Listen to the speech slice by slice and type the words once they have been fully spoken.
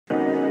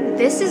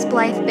This is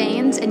Blythe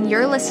Baines, and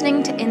you're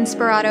listening to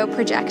Inspirato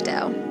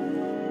Projecto.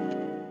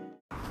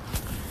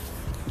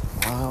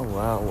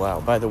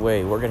 Wow. By the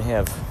way, we're going to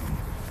have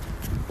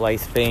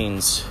Blythe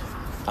Baines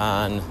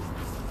on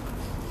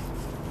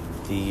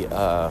the...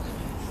 we're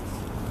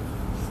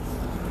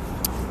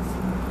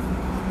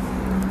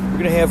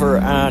going to have her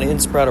on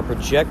Inspirato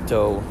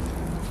Projecto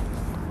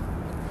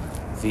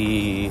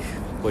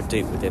what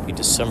date would that be?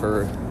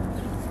 December...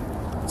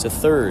 It's a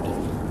third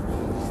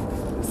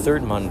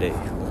Monday.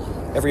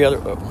 Every other...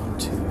 1,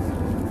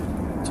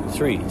 2,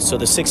 3. So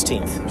the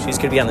 16th. She's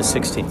going to be on the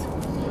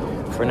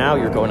 16th. For now,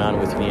 you're going on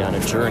with me on a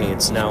journey.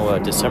 It's now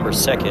December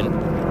 2nd.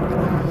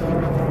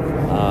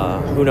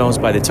 Who knows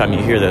by the time you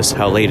hear this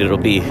how late it'll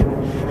be.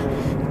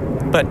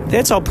 But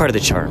that's all part of the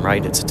charm,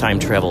 right? It's a time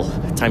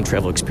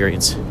travel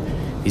experience,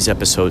 these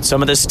episodes.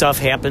 Some of this stuff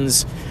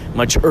happens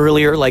much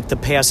earlier, like the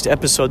past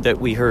episode that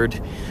we heard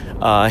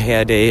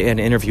had an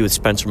interview with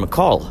Spencer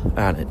McCall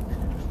on it.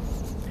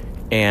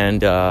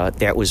 And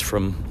that was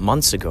from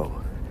months ago,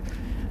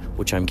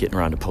 which I'm getting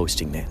around to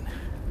posting that.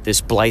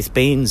 This Blythe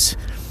Baines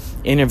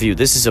interview,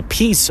 this is a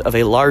piece of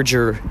a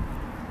larger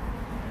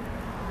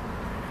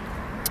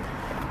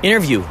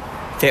interview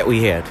that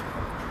we had.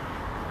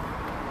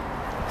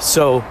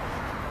 So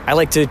I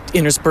like to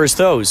intersperse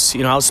those.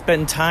 You know, I'll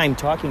spend time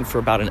talking for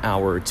about an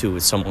hour or two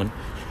with someone.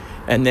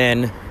 And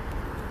then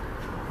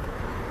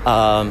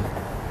I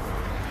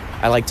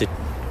like to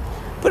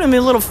put them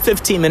in little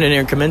 15-minute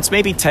increments,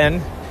 maybe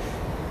 10.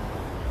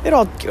 It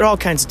all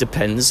kinds of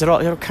depends. It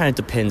all kind of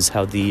depends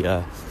how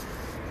the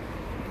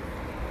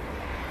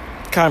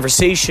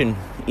conversation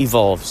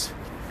evolves.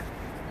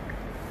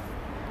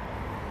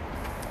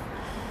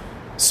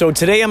 So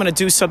today I'm going to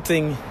do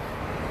something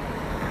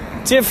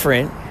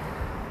different.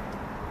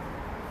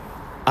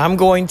 I'm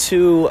going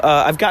to...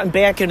 I've gotten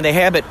back into the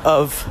habit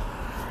of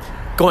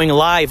going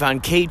live on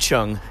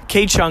K-Chung.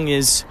 K-Chung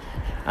is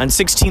on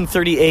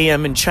 16:30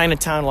 a.m. in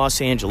Chinatown,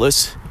 Los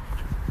Angeles.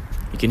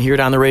 You can hear it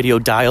on the radio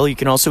dial. You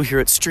can also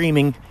hear it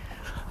streaming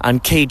on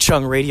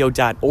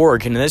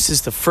kchungradio.org. And this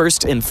is the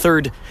first and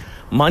third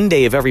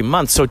Monday of every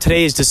month. So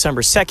today is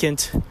December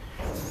 2nd.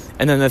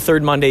 And then the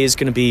third Monday is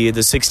going to be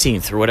the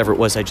 16th or whatever it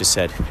was I just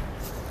said.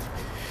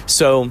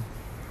 So,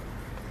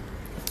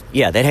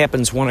 yeah, that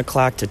happens 1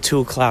 o'clock to 2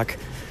 o'clock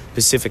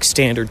Pacific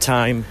Standard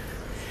Time,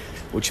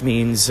 which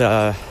means,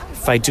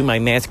 if I do my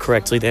math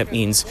correctly, that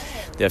means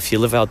that if you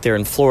live out there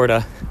in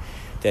Florida,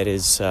 that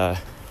is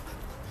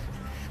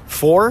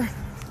 4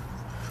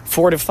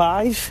 to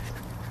 5.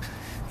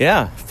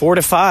 Yeah, 4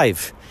 to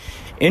 5.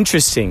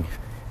 Interesting.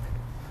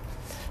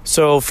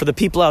 So for the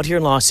people out here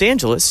in Los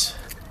Angeles,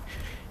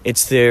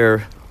 it's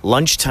their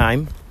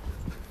lunchtime.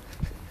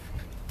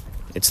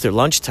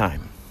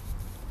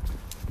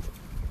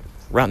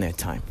 Around that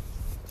time.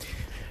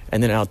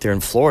 And then out there in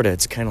Florida,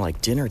 it's kind of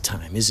like dinner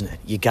time, isn't it?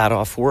 You got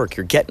off work.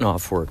 You're getting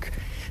off work.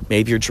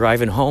 Maybe you're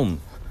driving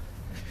home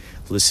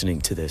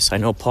listening to this. I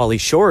know Pauly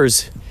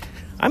Shores.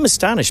 I'm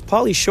astonished.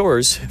 Pauly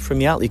Shores from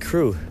Yachtly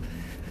Crew.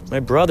 My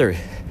brother.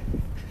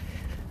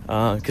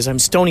 Because I'm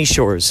Stony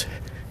Shores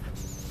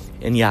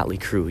in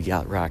Yachtly Crew,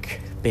 yacht rock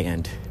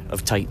band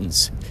of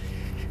Titans.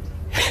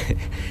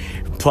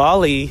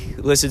 Pauly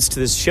listens to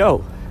this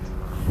show.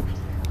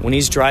 When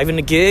he's driving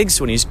to gigs,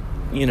 when he's,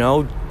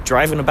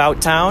 driving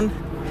about town.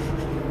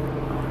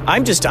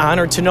 I'm just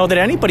honored to know that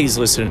anybody's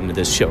listening to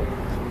this show.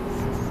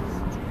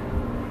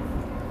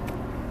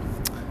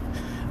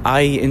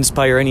 I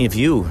inspire any of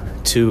you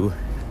to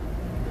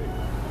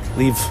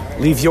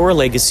leave your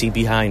legacy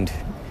behind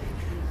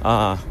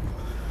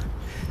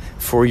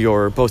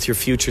for both your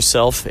future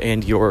self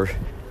and your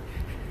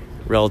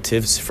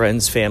relatives,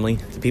 friends, family,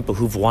 the people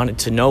who've wanted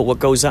to know what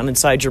goes on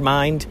inside your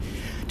mind.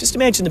 Just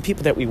imagine the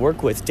people that we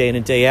work with day in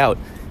and day out.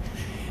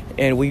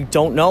 And we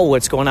don't know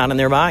what's going on in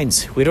their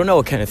minds. We don't know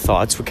what kind of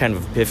thoughts, what kind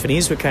of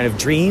epiphanies, what kind of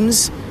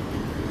dreams,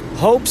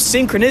 hopes,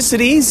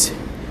 synchronicities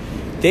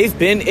they've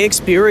been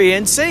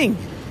experiencing.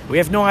 We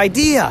have no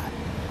idea.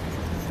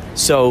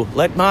 So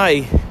let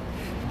my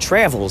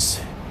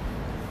travels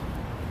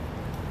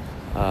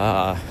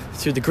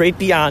through the great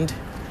beyond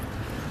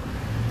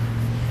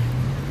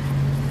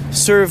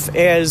serve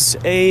as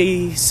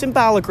a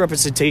symbolic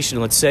representation,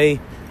 let's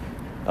say,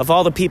 of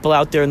all the people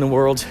out there in the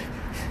world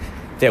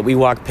that we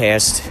walk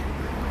past.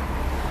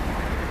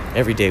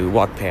 Every day we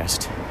walk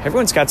past.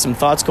 Everyone's got some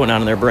thoughts going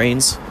on in their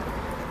brains.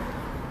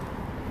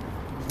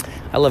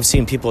 I love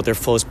seeing people at their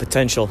fullest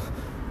potential.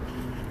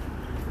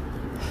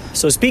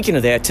 So speaking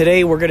of that,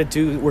 today we're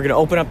gonna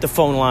open up the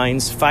phone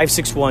lines,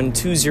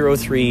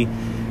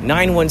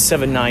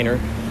 561-203-9179.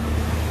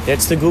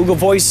 That's the Google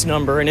Voice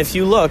number, and if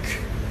you look,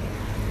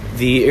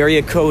 the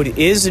area code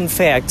is in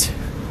fact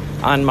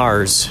on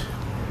Mars.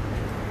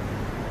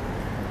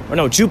 Or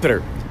no,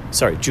 Jupiter.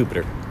 Sorry,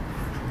 Jupiter.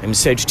 I'm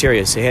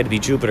Sagittarius. It had to be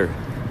Jupiter.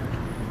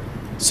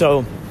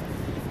 So,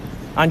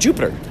 on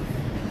Jupiter,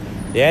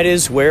 that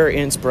is where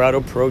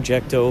Inspirato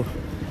Projecto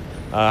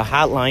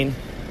hotline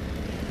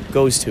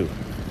goes to.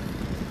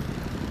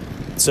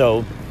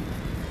 So,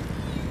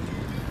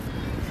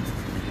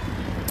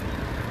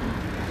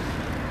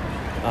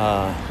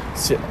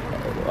 So,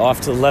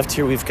 off to the left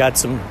here, we've got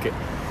some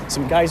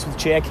guys with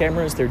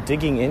jackhammers. They're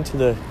digging into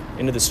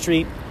the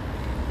street.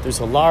 There's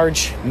a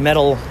large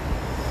metal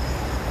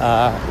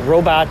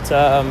robot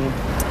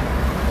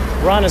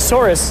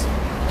brontosaurus.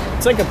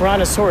 It's like a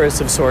brontosaurus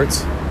of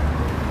sorts.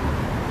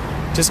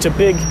 Just a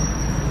big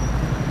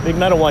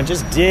metal one.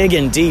 Just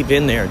digging deep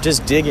in there. 1, 2,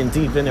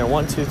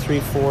 3,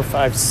 4,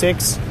 5,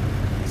 6.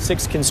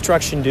 6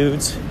 construction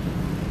dudes.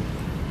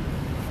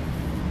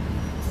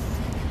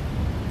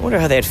 I wonder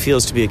how that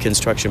feels to be a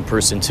construction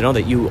person, to know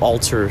that you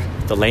alter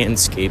the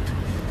landscape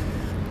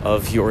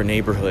of your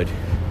neighborhood,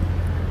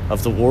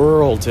 of the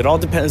world. It all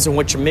depends on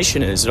what your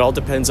mission is. It all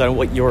depends on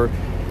what your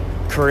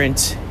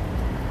current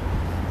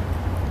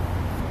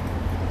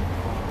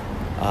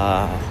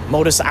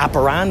modus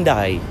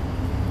operandi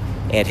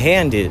at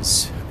hand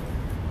is.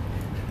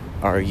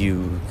 Are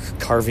you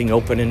carving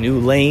open a new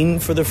lane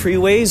for the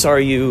freeways? Are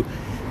you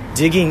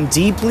digging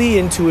deeply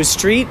into a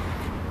street?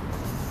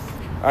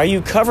 Are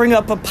you covering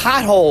up a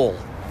pothole?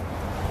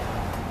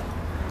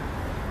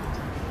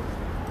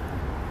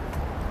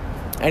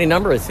 Any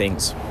number of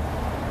things.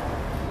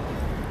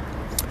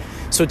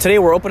 So today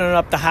we're opening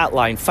up the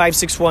hotline,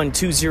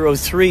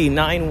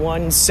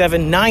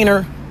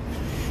 561-203-9179.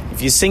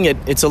 If you sing it,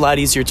 it's a lot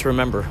easier to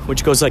remember,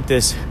 which goes like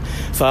this.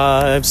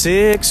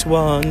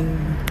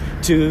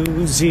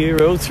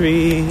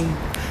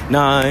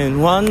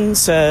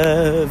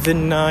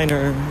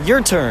 561-203-9179.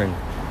 Your turn.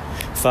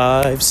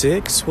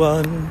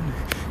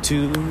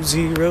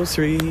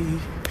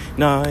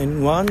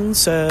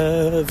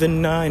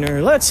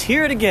 561-203-9179. Let's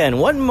hear it again.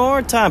 One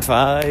more time.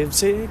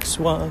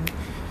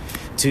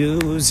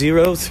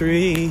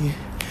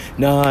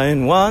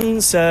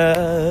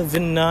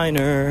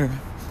 561-203-9179.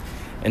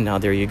 And now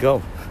there you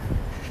go.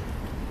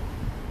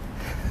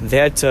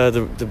 That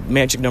the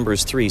magic number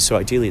is 3, so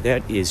ideally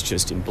that is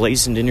just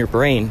emblazoned in your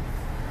brain.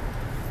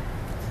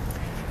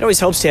 It always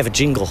helps to have a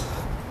jingle.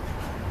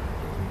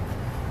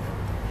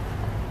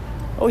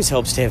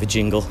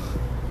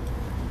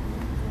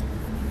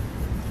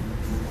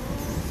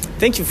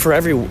 Thank you for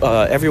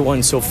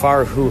everyone so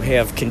far who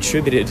have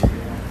contributed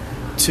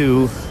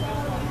to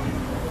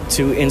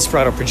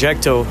Inspirato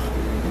Projecto,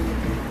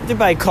 either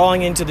by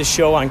calling into the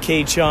show on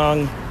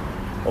K-Chung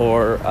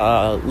or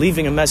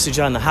leaving a message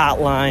on the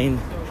hotline.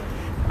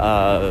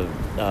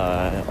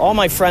 All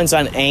my friends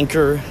on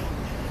Anchor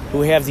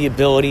who have the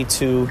ability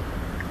to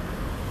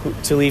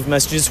leave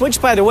messages,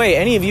 which, by the way,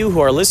 any of you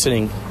who are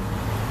listening,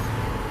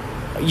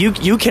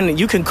 you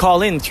can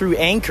call in through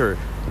Anchor,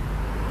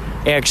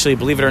 actually,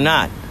 believe it or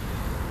not,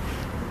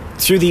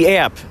 through the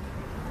app.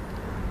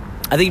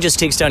 I think it just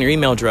takes down your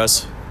email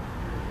address,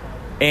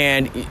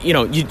 and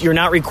you're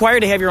not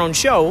required to have your own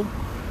show.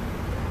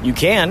 You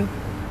can.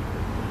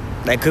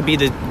 That could be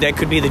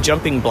the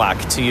jumping block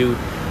to you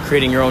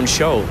creating your own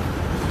show.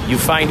 You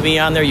find me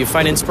on there. You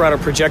find Inspirato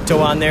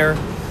Projecto on there,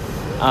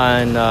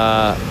 on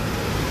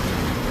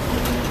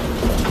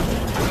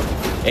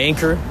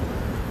Anchor.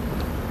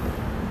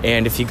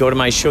 And if you go to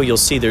my show, you'll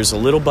see there's a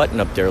little button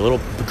up there, a little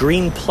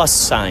green plus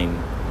sign.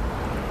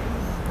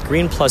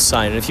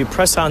 And if you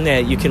press on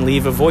that, you can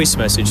leave a voice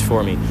message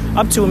for me.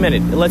 Up to a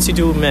minute. It lets you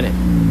do a minute.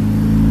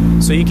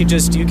 So you could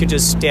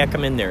just stack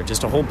them in there,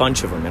 just a whole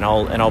bunch of them, and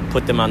I'll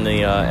put them on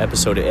the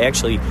episode.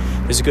 Actually,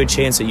 there's a good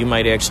chance that you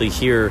might actually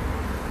hear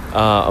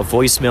a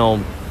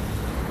voicemail.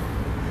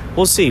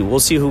 We'll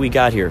see who we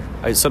got here.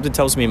 Something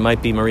tells me it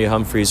might be Maria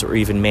Humphreys or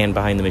even Man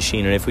Behind the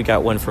Machine. And if we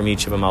got one from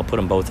each of them, I'll put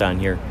them both on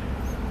here.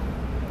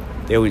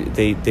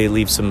 They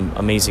leave some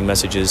amazing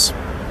messages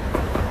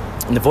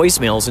in the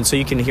voicemails, and so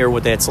you can hear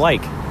what that's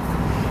like.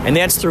 And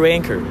that's through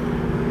Anchor.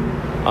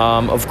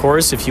 Of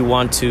course, if you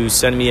want to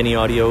send me any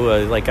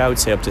audio, like I would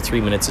say up to 3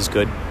 minutes is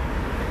good,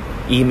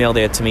 email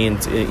that to me,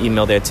 and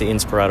email that to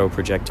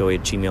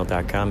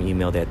inspiratoprojecto@gmail.com.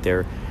 Email that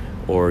there.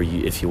 Or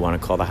if you want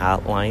to call the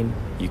hotline,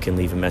 you can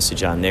leave a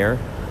message on there.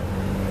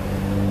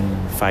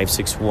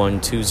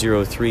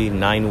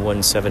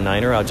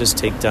 561-203-9179. Or I'll just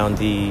take down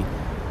the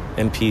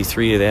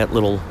MP3 of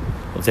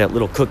that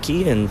little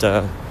cookie and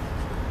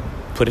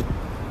put it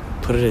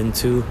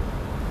into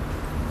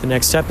the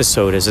next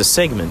episode as a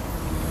segment.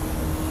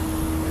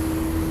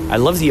 I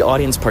love the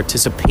audience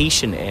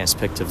participation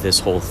aspect of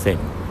this whole thing.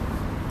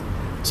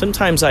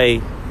 Sometimes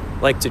I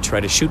like to try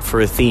to shoot for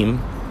a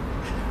theme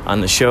on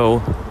the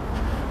show.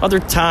 Other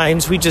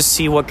times we just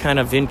see what kind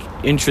of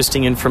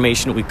interesting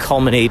information we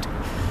culminate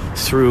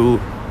through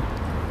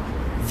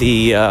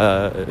the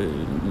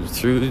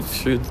through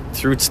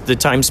the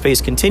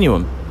time-space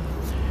continuum.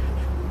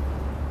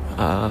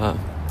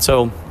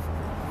 So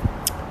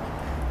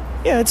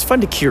yeah, it's fun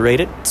to curate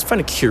it.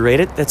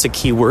 That's a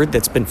key word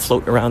that's been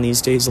floating around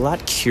these days a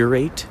lot.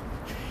 Curate.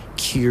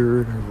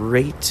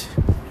 Curate.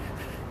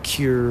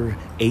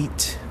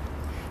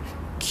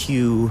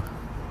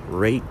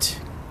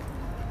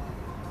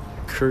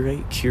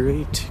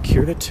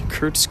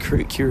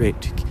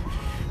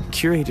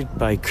 Curated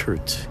by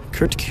Kurt.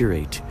 Kurt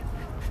Curate.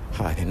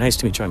 Hi, nice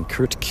to meet you. I'm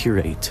Kurt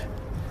Curate.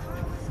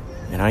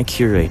 And I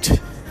curate.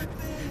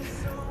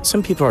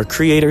 Some people are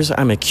creators.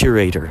 I'm a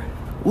curator.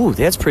 Ooh,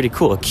 that's pretty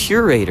cool. A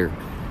curator.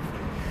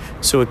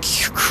 So a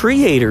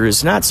creator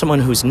is not someone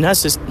who's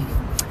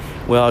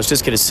well, I was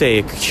just going to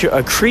say,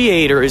 a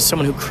creator is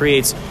someone who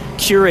creates.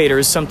 Curator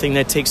is something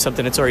that takes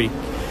something that's already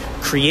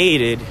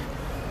created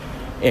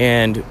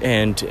and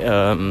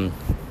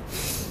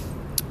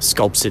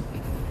sculpts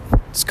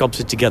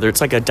it together. It's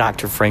like a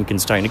Dr.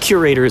 Frankenstein. A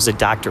curator is a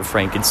Dr.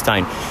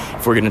 Frankenstein,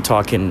 if we're going to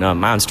talk in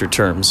monster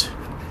terms.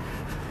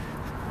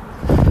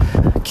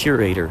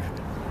 Curator.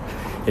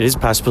 It is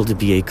possible to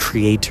be a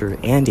creator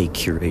and a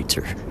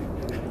curator.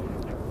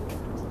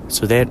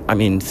 So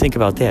think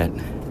about that.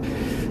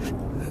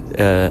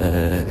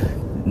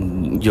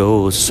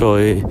 Yo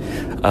soy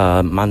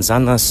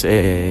manzanas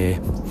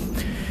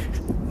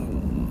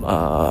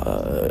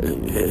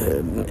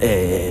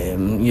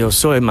yo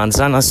soy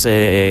manzanas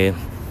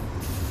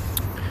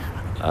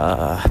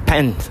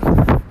pan.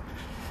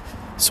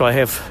 So I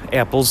have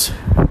apples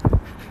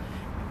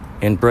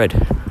and bread.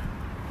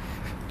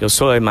 Yo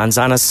soy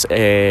manzanas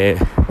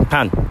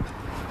pan.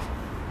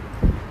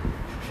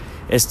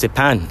 Este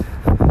pan.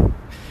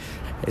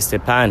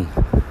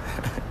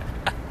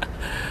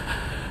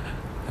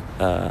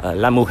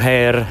 La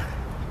mujer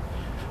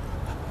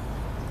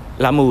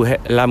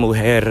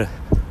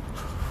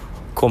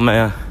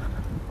come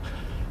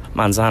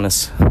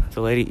manzanas.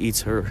 The lady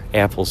eats her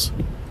apples.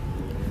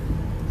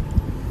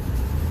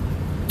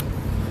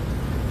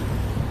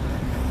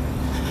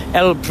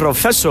 El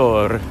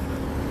profesor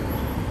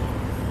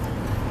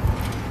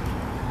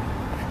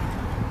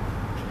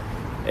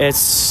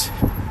es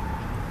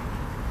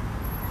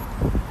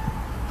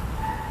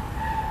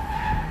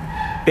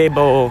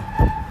bebe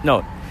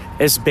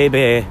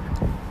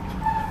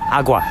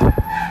agua.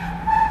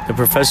 The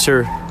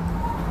professor,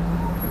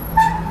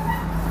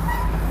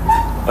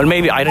 or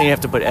maybe I don't even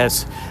have to put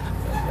S.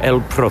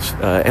 El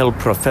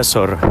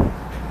profesor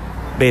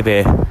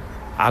bebe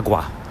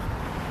agua.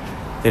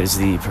 That is,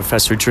 the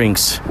professor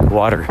drinks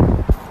water.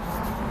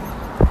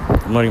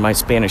 I'm learning my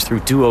Spanish through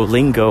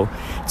Duolingo.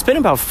 It's been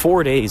about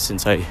 4 days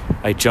since I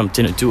jumped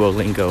into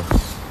Duolingo.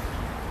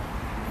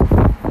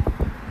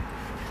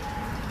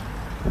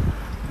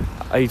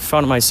 I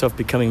found myself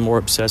becoming more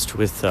obsessed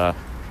with, I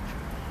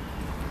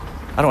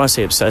don't want to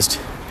say obsessed,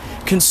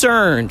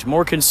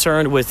 more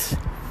concerned with,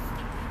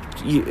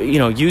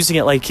 using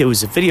it like it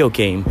was a video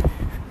game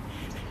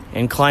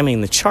and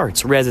climbing the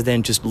charts rather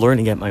than just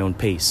learning at my own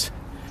pace.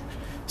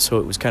 So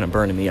it was kind of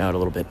burning me out a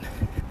little bit.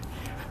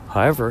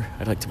 However,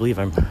 I'd like to believe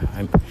I'm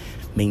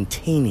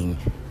maintaining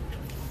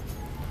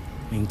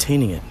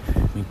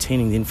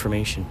the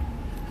information.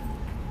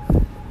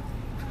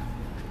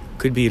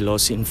 Could be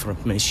los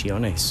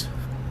informaciones.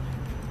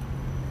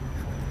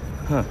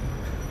 Huh.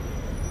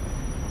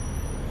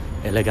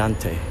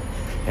 Elegante.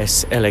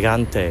 Es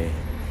elegante.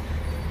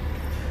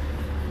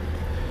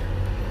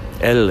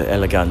 El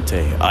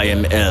elegante. I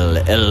am el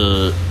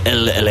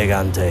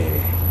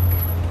elegante.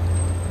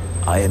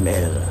 I am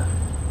el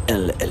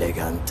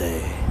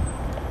elegante.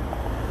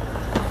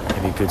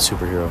 Maybe a good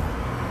superhero.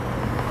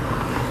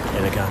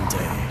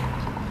 Elegante.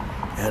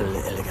 El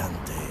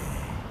elegante.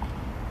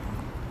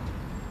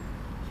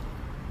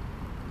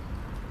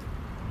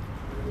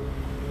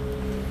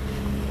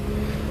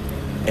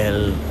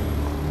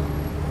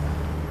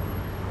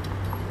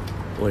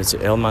 What is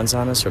it, El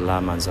Manzanas or La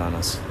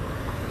Manzanas?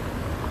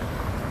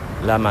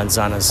 La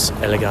Manzanas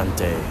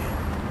Elegante.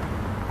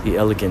 The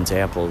elegant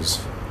apples.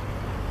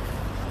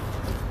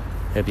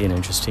 That'd be an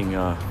interesting,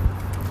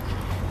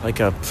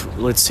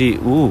 let's see,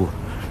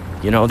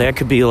 that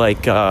could be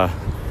like, I'm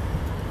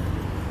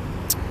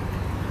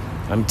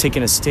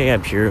taking a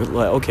stab here.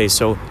 Okay,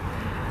 so,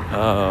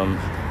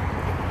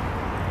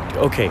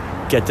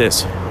 get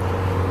this.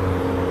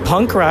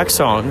 Punk rock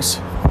songs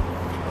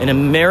in a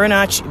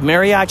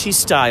mariachi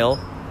style,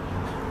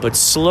 but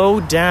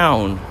slowed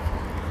down,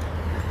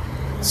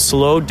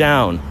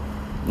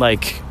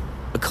 like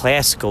a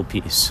classical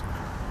piece.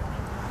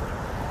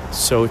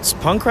 So it's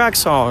punk rock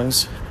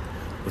songs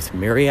with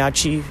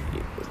mariachi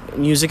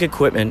music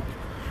equipment,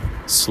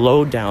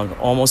 slowed down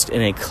almost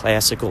in a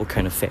classical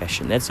kind of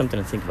fashion. That's something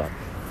to think about.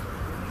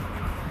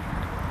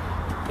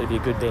 That'd be a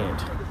good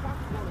band.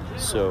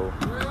 So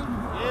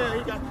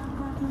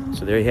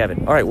there you have it.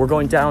 All right, we're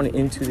going down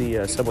into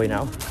the subway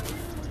now,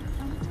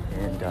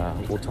 and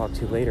we'll talk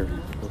to you later.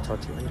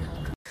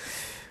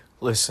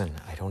 Listen,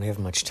 I don't have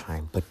much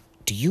time, but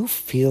do you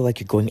feel like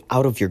you're going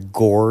out of your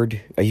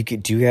gourd?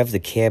 Do you have the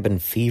cabin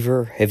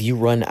fever? Have you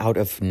run out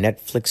of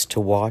Netflix to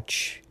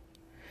watch?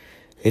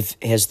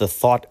 Has the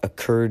thought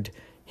occurred,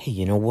 hey,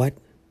 you know what?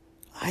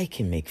 I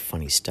can make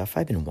funny stuff.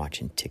 I've been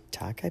watching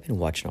TikTok. I've been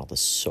watching all the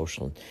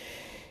social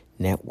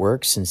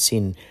networks and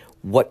seeing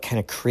what kind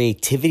of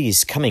creativity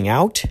is coming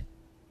out.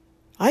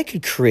 I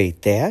could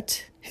create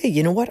that. Hey,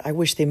 you know what? I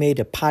wish they made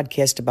a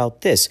podcast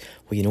about this.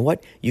 Well, you know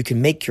what? You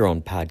can make your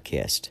own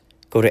podcast.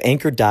 Go to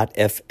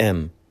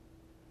anchor.fm.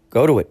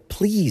 Go to it,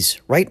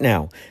 please, right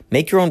now.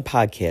 Make your own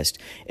podcast.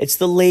 It's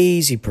the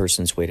lazy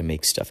person's way to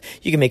make stuff.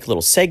 You can make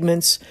little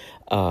segments.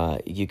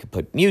 You could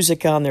put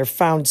music on there,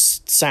 found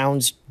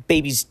sounds,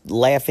 babies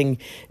laughing,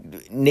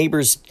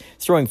 neighbors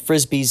throwing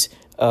frisbees,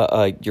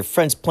 your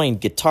friends playing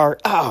guitar.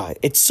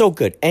 It's so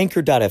good.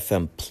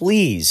 Anchor.fm.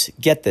 Please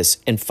get this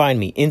and find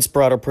me.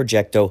 Inspirato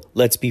Projecto.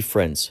 Let's be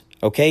friends.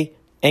 Okay?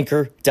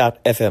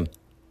 Anchor.fm.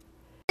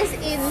 It's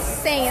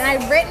insane.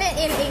 I've written it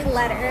in a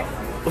letter.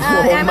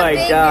 God.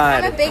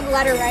 I'm a big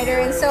letter writer,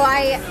 and so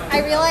I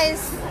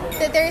realized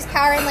that there's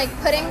power in, like,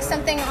 putting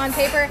something on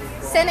paper,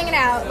 sending it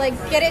out, like,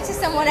 get it to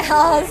someone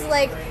else,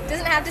 like,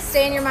 doesn't have to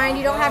stay in your mind,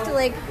 you don't have to,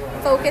 like,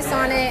 focus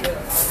on it,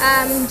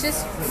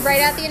 just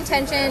write out the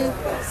intention,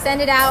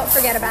 send it out,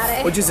 forget about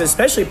it. Which is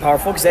especially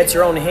powerful because that's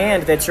your own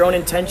hand, that's your own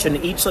intention,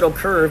 each little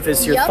curve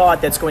is your thought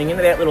that's going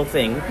into that little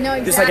thing. No,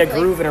 exactly. Just like a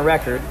groove in a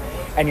record,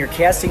 and you're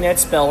casting that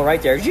spell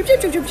right there, and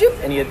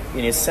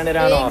you send it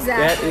on off.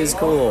 That is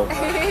cool.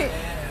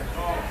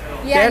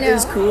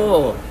 Is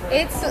cool.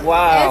 It's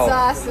wow. It's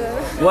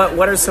awesome.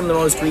 What are some of the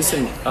most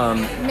recent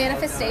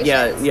manifestations?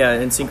 Yeah,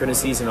 and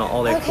synchronicities and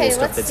all that cool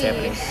stuff that's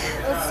happening?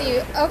 Let's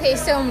see. Okay,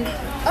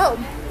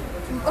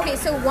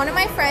 so one of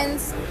my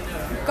friends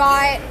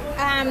got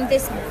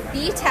this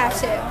bee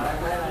tattoo,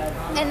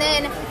 and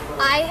then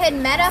I had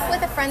met up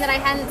with a friend that I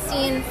hadn't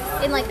seen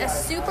in like a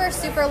super,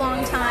 super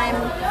long time.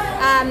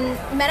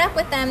 Met up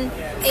with them,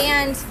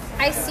 and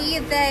I see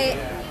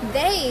that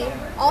they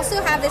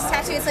also have this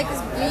tattoo. It's like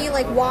this bee,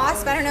 like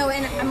wasp, I don't know,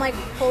 and I'm like,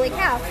 holy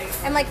cow.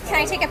 I'm like, can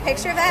I take a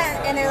picture of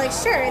that? And they're like,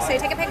 sure. So I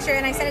take a picture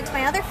and I send it to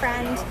my other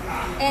friend,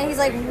 and he's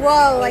like,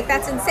 whoa, like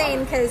that's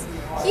insane, because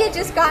he had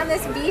just gotten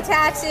this bee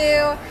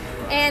tattoo,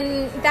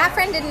 and that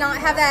friend did not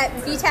have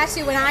that bee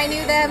tattoo when I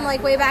knew them,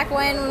 like way back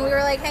when we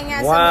were like hanging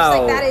out. Wow.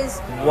 So I'm just like, that is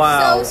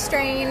so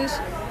strange.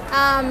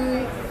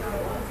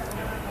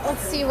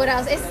 Let's see what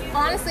else.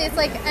 It's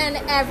like an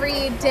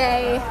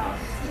everyday.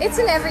 It's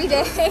an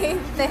everyday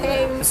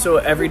thing. So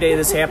every day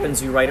this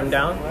happens, you write them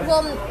down?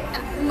 Well,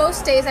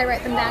 most days I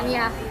write them down,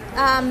 yeah.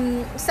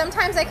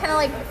 Sometimes I kind of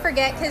like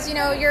forget because, you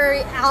know,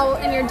 you're out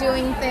and you're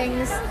doing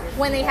things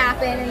when they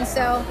happen. And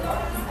so,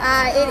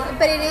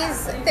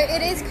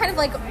 it is kind of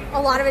like a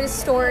lot of it is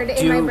stored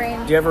in my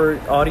brain. Do you ever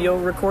audio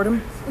record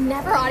them?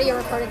 Never audio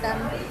recorded them.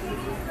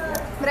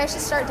 But I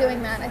should start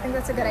doing that. I think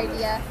that's a good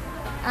idea.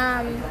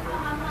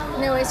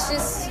 No, it's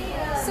just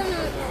some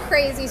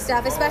crazy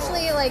stuff,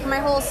 especially like my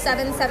whole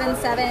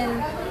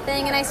 777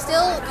 thing, and I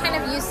still kind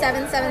of use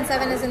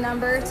 777 as a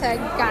number to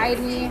guide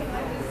me.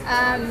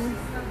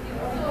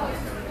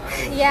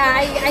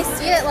 I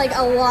see it like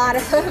a lot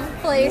of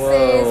places.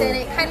 Whoa. And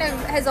it kind of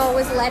has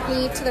always led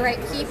me to the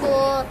right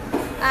people.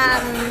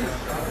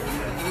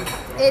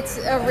 It's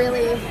a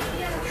really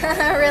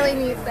really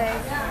neat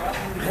thing.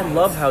 I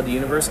love how the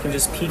universe can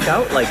just peek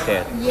out like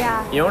that.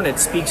 Yeah. You know, and it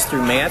speaks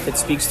through math, it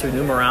speaks through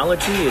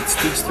numerology, it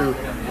speaks through...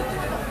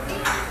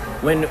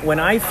 When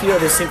I feel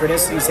the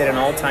synchronicities at an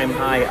all-time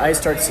high, I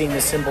start seeing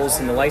the symbols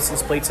and the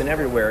license plates and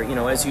everywhere, you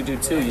know, as you do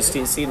too. You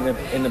see it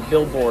in the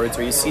billboards,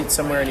 or you see it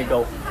somewhere and you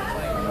go,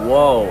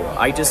 whoa,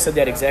 I just said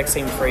that exact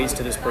same phrase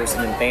to this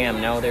person, and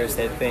bam, now there's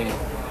that thing.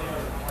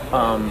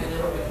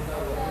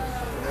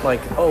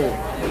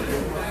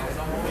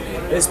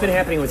 It's been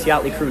happening with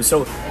Yachtly Cruise.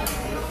 So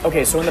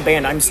in the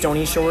band, I'm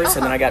Stony Shores,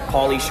 and then I got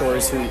Pauly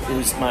Shores,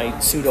 who's my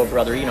pseudo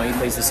brother. You know, he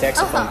plays the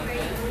saxophone,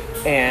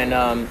 and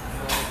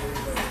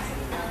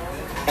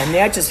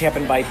that just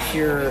happened by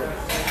pure.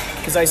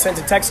 Because I sent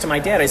a text to my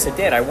dad. I said,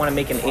 Dad, I want to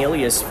make an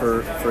alias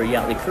for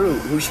Yachtly Crew.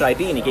 Who should I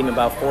be? And he gave me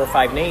about 4 or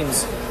 5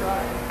 names,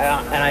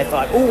 and I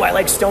thought, oh, I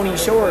like Stony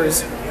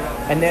Shores.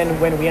 And then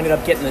when we ended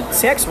up getting the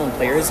saxophone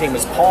player, his name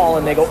was Paul,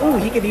 and they go, oh,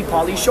 he could be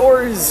Pauly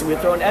Shores. We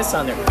throw an S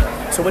on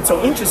there. So what's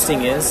so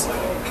interesting is,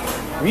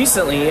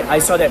 recently, I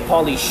saw that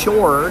Pauly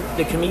Shore,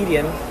 the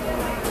comedian,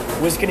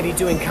 was going to be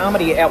doing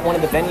comedy at one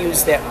of the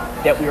venues that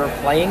we were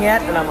playing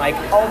at, and I'm like,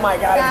 oh my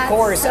God, of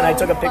course. And I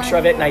took a picture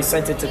of it, and I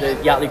sent it to the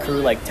Yachtly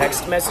Crew, like,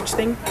 text message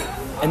thing.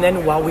 And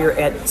then while we were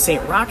at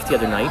St. Rock the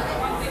other night,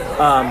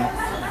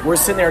 we're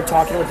sitting there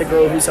talking with the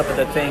girl who's up at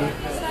the thing.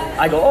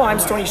 I go, oh, I'm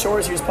Stony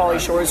Shores, here's Pauly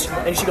Shores.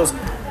 And she goes,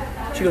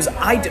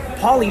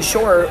 Pauly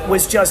Shore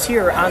was just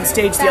here on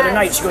stage the other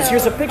night. She goes,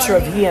 here's a picture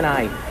of he and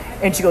I.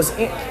 And she goes,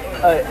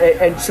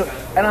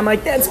 and I'm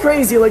like, that's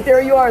crazy. Like,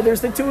 there you are.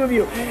 There's the two of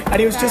you.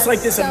 And it was just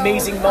like this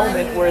amazing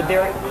moment where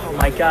oh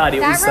my God,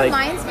 it was like. That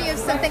reminds me of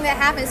something that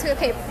happened. So,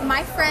 okay,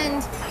 my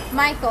friend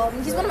Michael,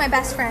 he's one of my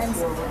best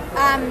friends.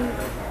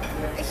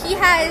 He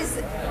has,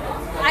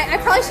 I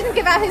probably shouldn't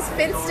give out his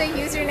Finsta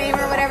username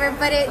or whatever,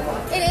 but it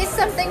is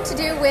something to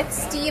do with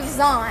Steve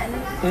Zahn.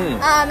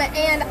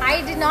 And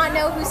I did not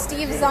know who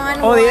Steve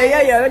Zahn was. Oh,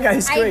 yeah, that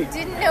guy's great. I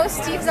didn't know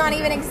Steve Zahn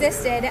even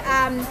existed.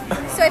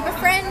 So I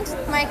befriend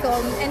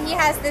Michael, and he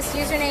has this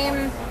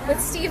username with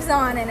Steve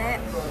Zahn in it.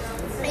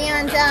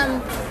 And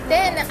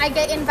then I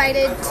get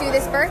invited to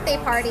this birthday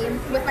party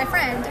with my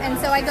friend, and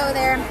so I go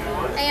there,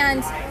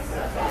 and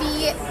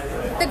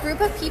the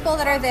group of people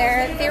that are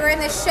there, they were in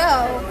this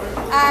show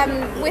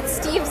with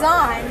Steve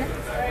Zahn,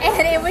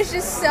 and it was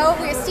just so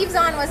weird. Steve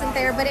Zahn wasn't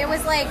there, but it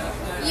was like,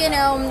 you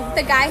know,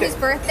 the guy whose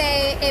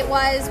birthday it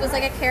was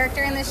like a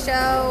character in the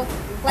show.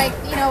 Like,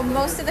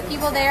 most of the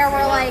people there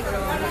were like,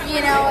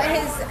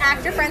 his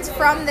actor friends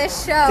from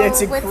this show.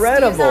 That's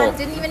incredible. With Steve Zahn.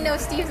 Didn't even know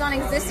Steve Zahn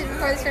existed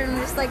before this show. I'm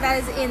just like,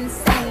 that is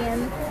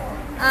insane.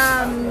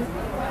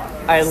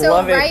 I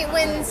love it. So right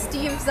when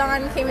Steve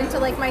Zahn came into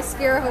like my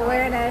sphere of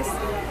awareness,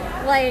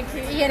 like,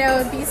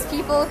 these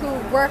people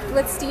who worked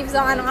with Steve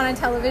Zahn on a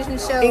television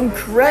show,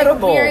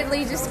 incredible, like,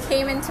 weirdly just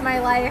came into my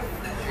life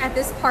at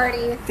this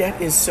party.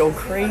 That is so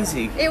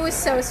crazy. It was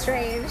so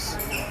strange.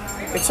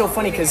 It's so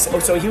funny because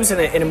so he was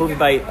in a movie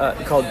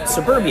called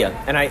Suburbia,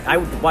 and I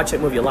would watch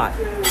that movie a lot,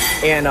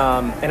 and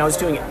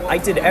I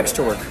did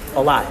extra work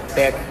a lot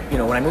back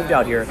when I moved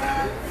out here.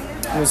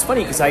 And it was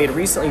funny because I had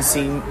recently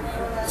seen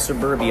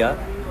Suburbia,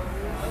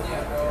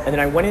 and then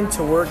I went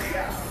into work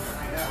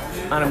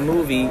on a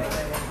movie.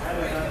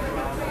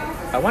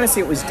 I want to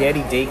say it was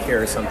Daddy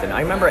Daycare or something.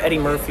 I remember Eddie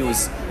Murphy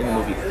was in the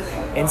movie,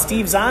 and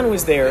Steve Zahn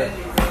was there.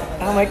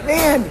 And I'm like,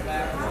 man,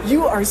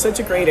 you are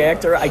such a great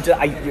actor.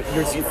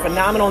 You're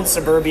phenomenal in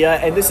Suburbia,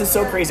 and this is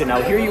so crazy.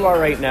 Now here you are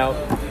right now.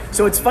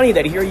 So it's funny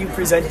that here you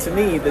present to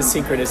me the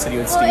synchronicity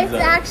with Steve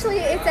Zahn.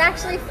 It's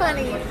actually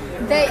funny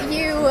that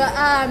you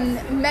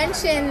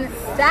mention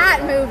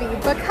that movie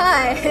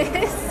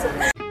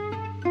because.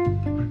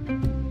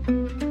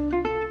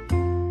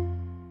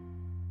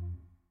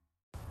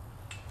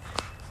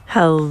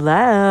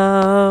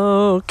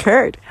 Hello,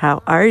 Kurt.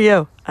 How are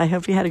you? I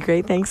hope you had a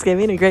great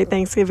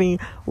Thanksgiving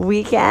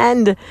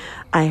weekend.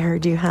 I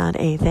heard you had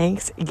a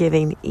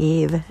Thanksgiving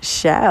Eve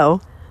show.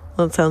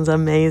 Well, it sounds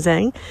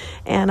amazing.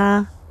 And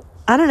I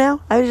don't know.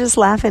 I was just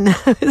laughing.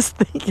 I was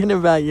thinking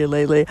about you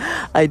lately.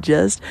 I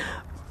just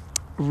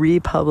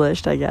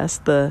republished, I guess,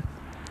 the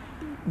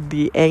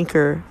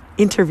Anchor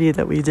interview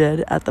that we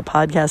did at the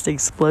podcast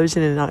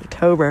explosion in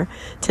October.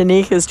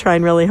 Tanika is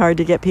trying really hard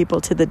to get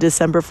people to the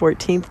December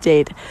 14th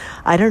date.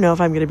 I don't know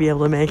if I'm going to be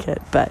able to make it,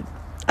 but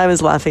I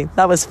was laughing.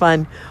 That was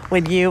fun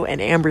when you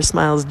and Amber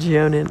Smiles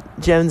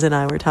Jones and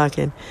I were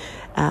talking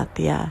at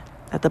the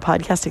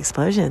podcast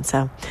explosion.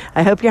 So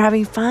I hope you're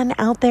having fun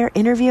out there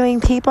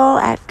interviewing people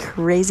at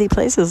crazy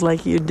places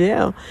like you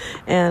do.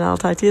 And I'll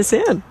talk to you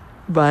soon.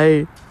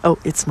 Bye. Oh,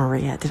 it's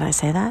Maria. Did I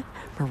say that?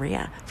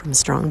 Maria from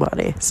Strong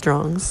Body,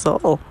 Strong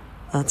Soul.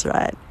 That's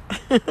right.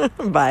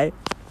 Bye.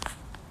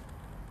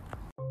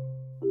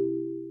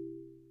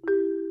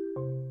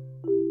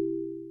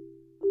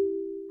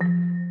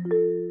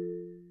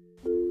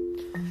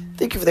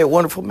 Thank you for that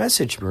wonderful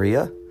message,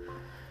 Maria.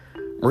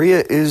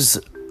 Maria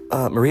is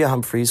Maria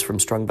Humphreys from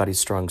Strong Body,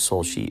 Strong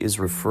Soul. She is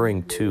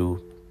referring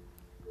to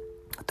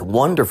the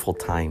wonderful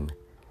time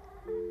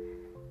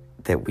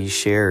that we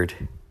shared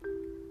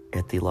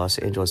at the Los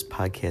Angeles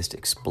podcast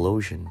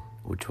explosion,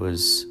 which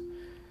was,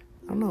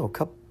 I don't know, a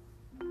couple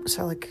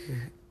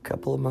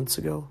of months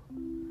ago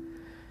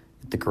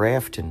at the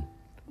Grafton.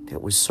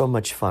 It was so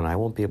much fun. I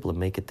won't be able to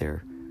make it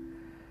there,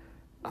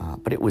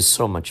 but it was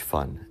so much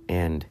fun.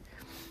 And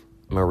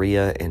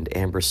Maria and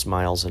Amber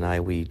Smiles and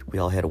I, we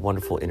all had a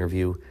wonderful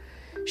interview.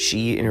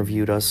 She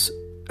interviewed us.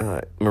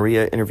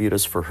 Maria interviewed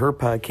us for her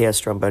podcast,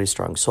 Strong Body,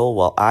 Strong Soul,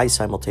 while I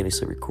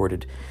simultaneously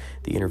recorded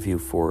the interview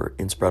for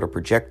Inspirato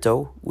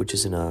Projecto, which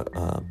is in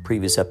a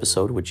previous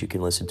episode, which you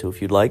can listen to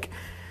if you'd like.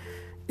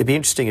 It'd be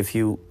interesting if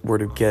you were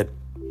to get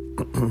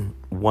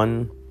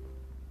one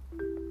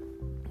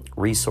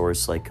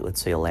resource, like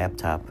let's say a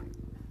laptop,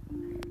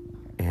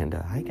 and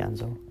hi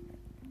Gonzo.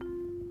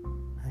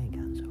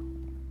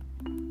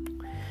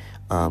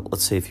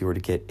 Let's say if you were to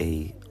get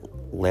a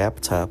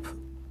laptop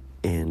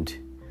and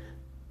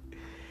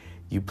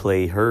you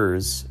play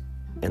hers,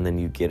 and then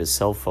you get a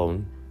cell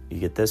phone, you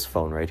get this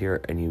phone right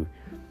here, and you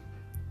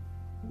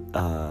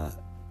that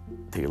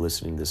you're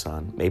listening to this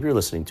on. Maybe you're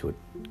listening to it,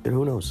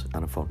 who knows,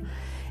 on a phone.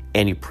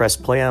 And you press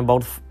play on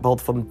both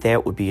of them.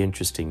 That would be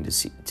interesting to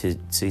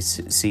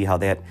see how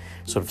that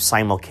sort of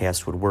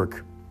simulcast would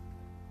work.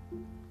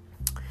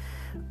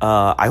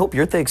 I hope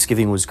your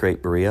Thanksgiving was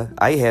great, Maria.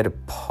 I had a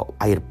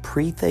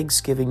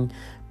pre-Thanksgiving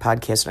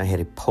podcast and I had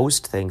a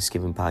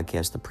post-Thanksgiving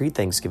podcast. The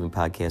pre-Thanksgiving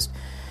podcast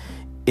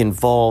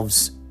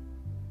involves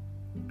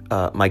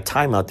my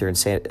time out there in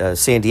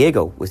San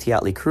Diego with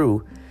Yachtly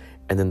Crew,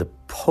 and then the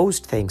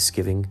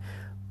post-Thanksgiving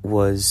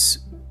was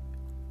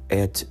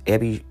at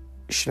Abby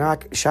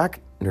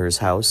Schachner's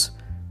house,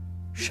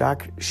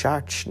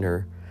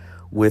 Schachner,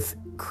 with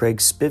Craig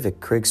Spivak.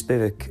 Craig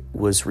Spivak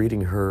was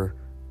reading her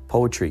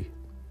poetry,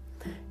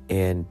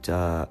 and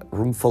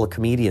room full of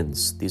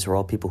comedians. These are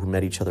all people who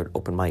met each other at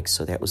open mics,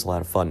 so that was a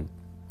lot of fun.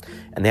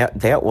 And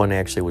that one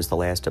actually was the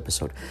last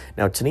episode.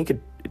 Now,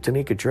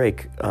 Tanika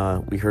Drake,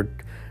 we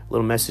heard a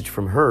little message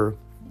from her.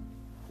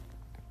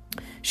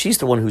 She's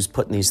the one who's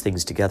putting these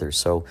things together.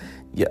 So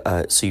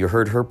you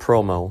heard her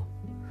promo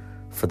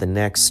for the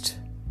next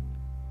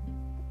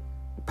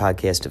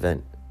podcast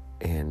event,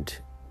 and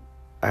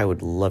I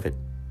would love it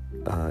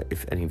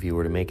if any of you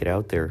were to make it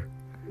out there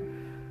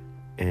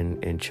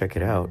and check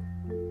it out.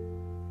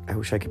 I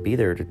wish I could be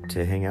there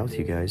to hang out with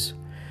you guys,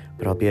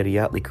 but I'll be at a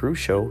Yachtly Crew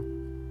show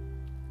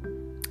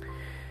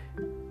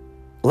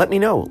let me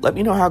know. Let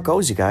me know how it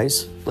goes, you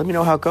guys. Let me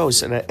know how it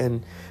goes.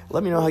 And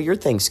let me know how your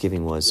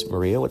Thanksgiving was,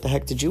 Maria. What the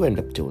heck did you end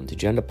up doing?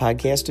 Did you end up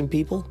podcasting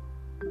people?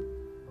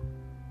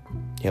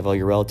 You have all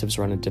your relatives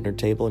around a dinner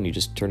table and you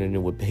just turn it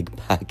into a big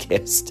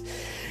podcast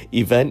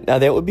event? Now,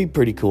 that would be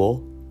pretty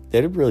cool.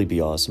 That would really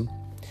be awesome.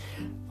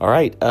 All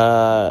right.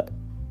 Now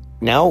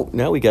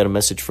we got a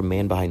message from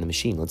Man Behind the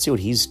Machine. Let's see what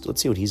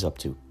he's up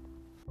to.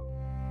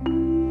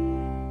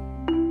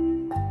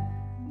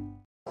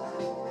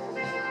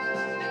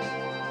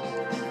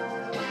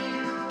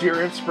 Dear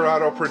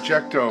Inspirato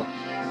Projecto,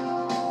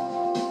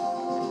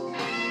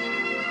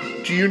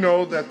 do you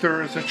know that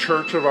there is a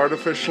Church of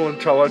Artificial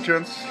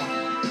Intelligence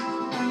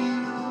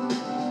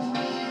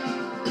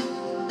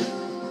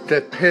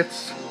that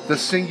pits the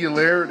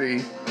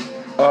singularity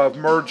of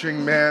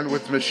merging man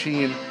with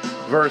machine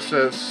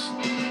versus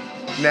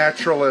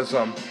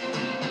naturalism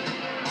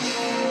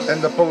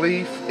and the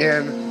belief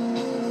in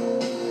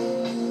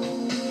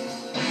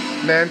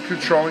man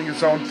controlling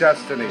his own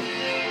destiny?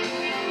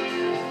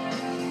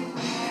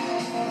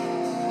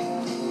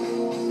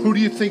 Who do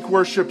you think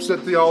worships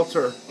at the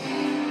altar?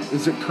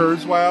 Is it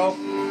Kurzweil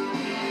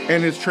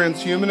and his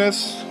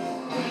transhumanists?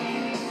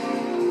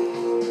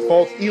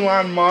 Both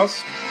Elon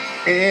Musk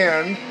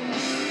and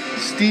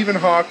Stephen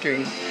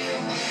Hawking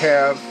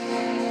have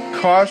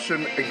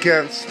cautioned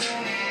against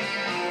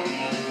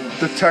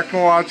the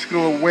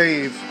technological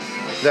wave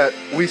that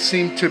we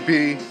seem to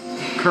be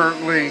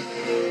currently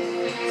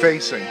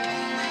facing.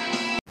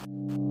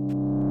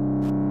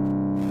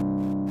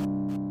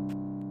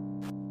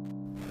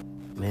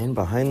 Man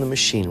Behind the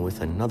Machine with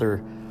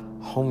another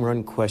home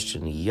run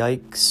question.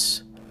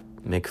 Yikes,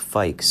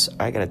 McFikes.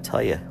 I gotta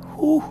tell you,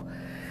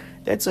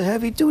 that's a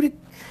heavy duty.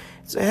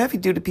 It's a heavy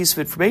duty piece of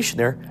information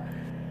there.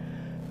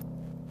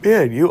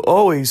 Man, you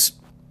always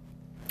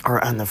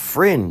are on the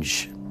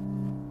fringe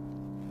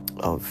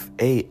of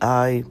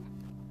AI,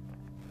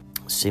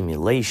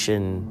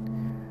 simulation.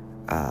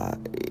 I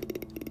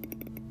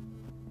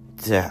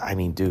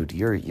mean, dude,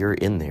 you're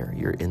in there.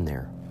 You're in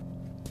there.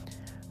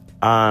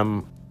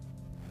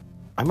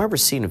 I remember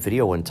seeing a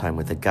video one time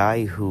with a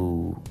guy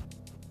who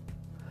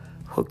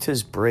hooked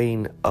his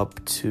brain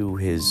up to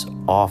his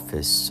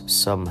office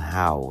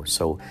somehow.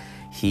 So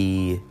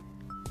he,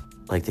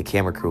 like, the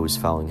camera crew was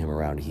following him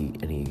around.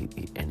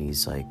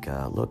 He's like,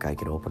 look, I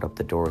can open up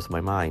the door with my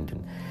mind.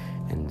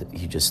 And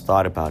he just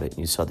thought about it, and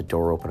you saw the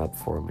door open up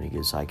for him, and he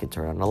goes, I can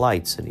turn on the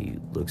lights. And he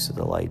looks at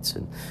the lights,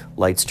 and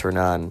lights turn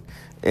on.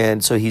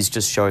 And so he's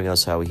just showing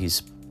us how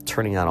he's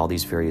turning on all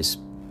these various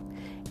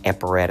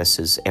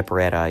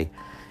apparati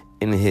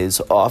in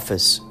his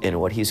office and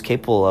what he's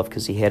capable of,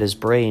 because he had his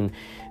brain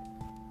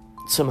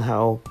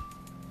somehow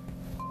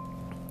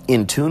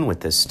in tune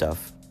with this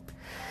stuff.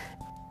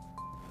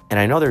 And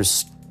I know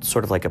there's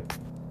sort of like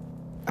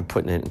I'm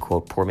putting it in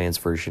quote, poor man's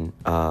version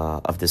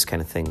of this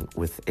kind of thing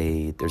with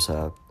there's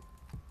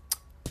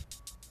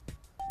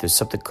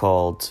something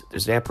called,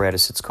 there's an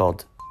apparatus, it's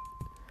called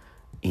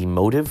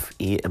Emotive,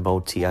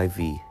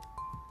 E-M-O-T-I-V.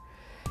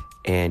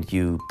 And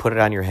you put it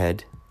on your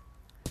head,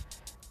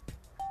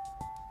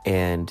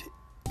 and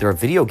there are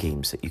video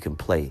games that you can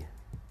play,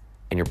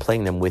 and you're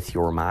playing them with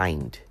your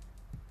mind.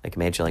 Like,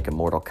 imagine like a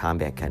Mortal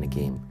Kombat kind of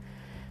game.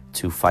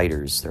 Two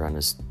fighters, they're on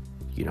a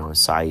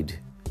side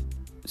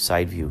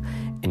view,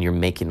 and you're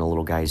making the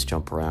little guys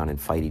jump around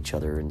and fight each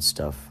other and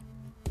stuff.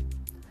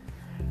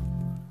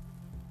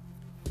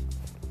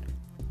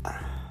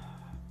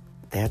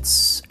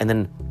 And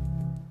then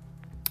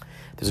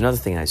there's another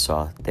thing I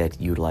saw that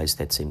utilized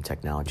that same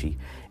technology,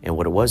 and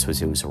what it was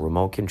a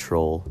remote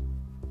control,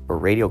 or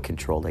radio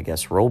controlled, I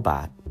guess,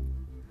 robot,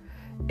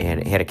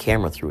 and it had a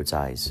camera through its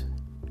eyes.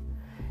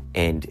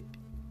 And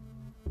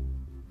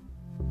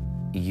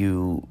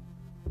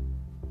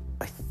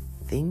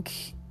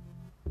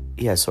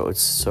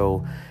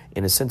so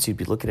in a sense you'd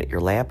be looking at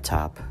your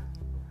laptop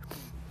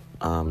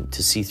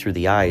to see through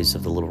the eyes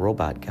of the little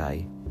robot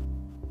guy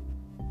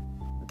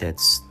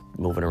that's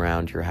moving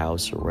around your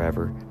house or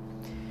wherever,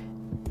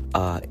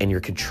 and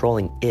you're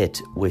controlling it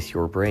with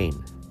your brain.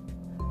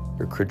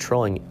 You're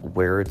controlling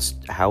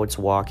how it's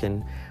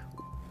walking,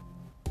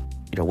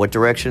 what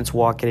direction it's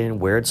walking in,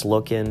 where it's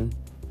looking.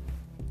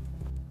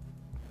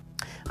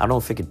 I don't know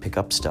if it could pick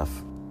up stuff,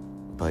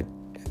 but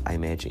I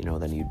imagine,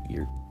 then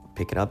you're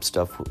picking up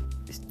stuff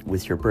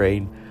with your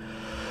brain.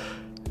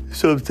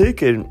 So I'm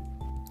thinking,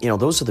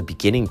 those are the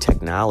beginning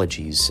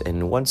technologies,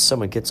 and once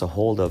someone gets a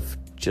hold of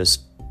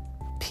just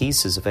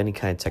pieces of any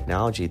kind of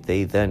technology,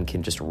 they then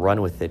can just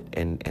run with it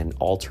and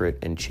alter it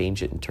and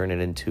change it and turn it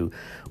into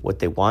what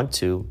they want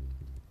to.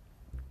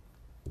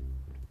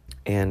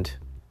 And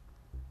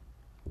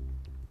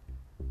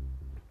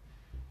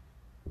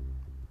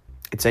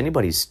it's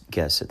anybody's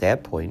guess at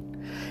that point.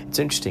 It's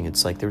interesting.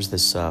 It's like there's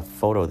this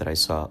photo that I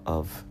saw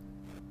of,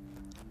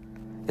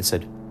 it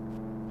said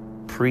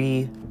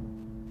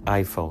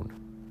pre-iPhone.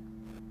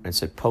 And it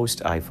said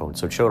post-iPhone.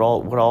 So it showed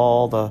what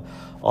all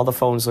the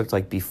phones looked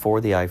like before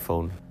the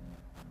iPhone.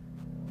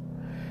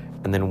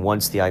 And then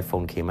once the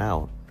iPhone came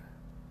out,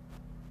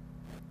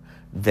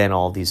 then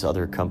all these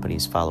other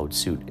companies followed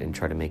suit and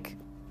tried to make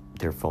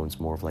their phone's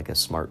more of like a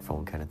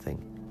smartphone kind of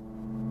thing.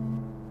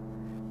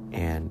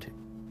 And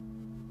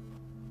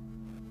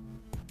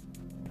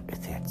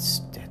that's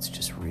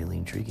just really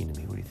intriguing to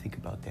me. What do you think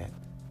about that?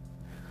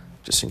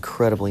 Just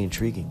incredibly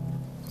intriguing.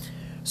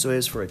 So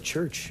as for a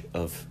church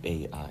of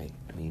AI,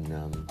 I mean,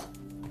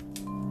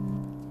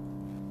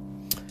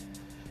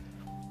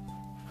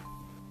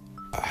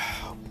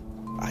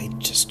 I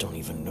just don't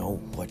even know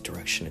what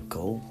direction to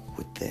go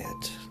with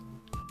that.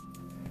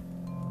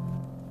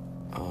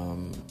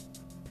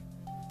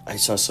 I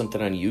saw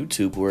something on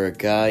YouTube where a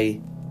guy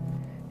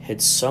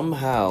had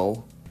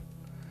somehow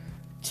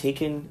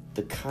taken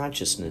the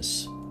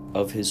consciousness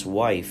of his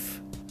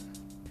wife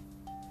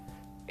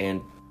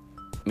and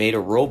made a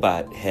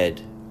robot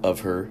head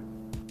of her.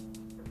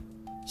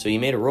 So he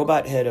made a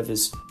robot head of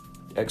his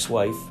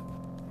ex-wife,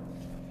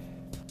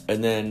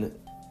 and then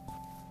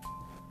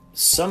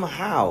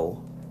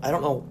somehow, I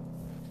don't know,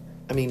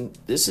 I mean,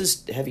 this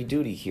is heavy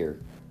duty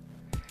here.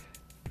 I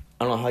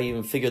don't know how you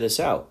even figure this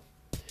out.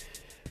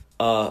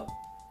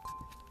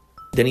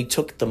 Then he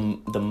took the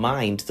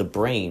mind, the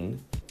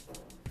brain,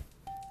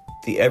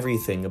 the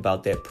everything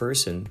about that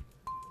person,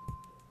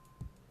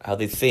 how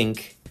they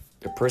think,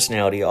 their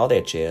personality, all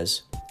that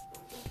jazz,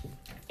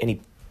 and he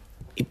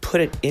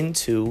put it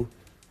into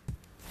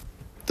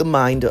the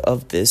mind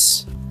of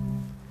this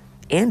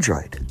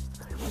android.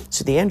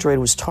 So the android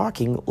was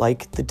talking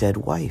like the dead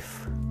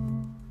wife.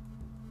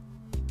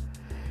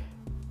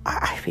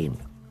 I mean,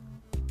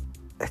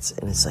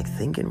 it's like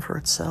thinking for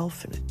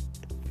itself.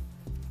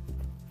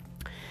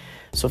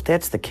 So if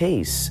that's the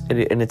case,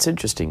 and it's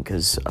interesting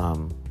because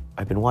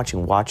I've been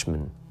watching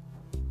Watchmen,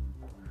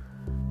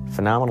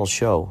 phenomenal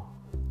show,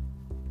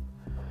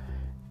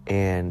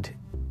 and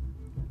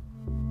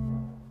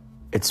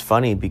it's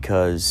funny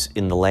because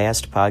in the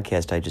last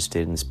podcast I just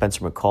did, and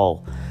Spencer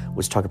McCall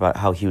was talking about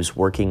how he was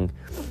working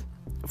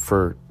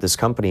for this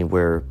company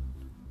where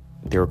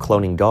they were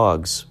cloning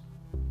dogs.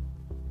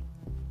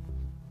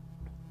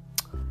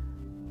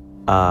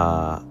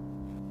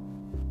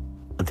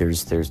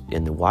 There's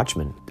in the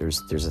Watchmen, there's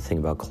a thing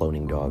about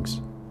cloning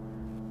dogs.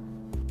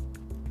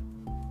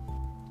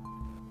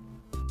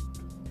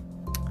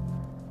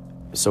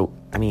 So,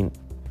 I mean,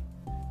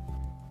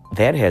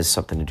 that has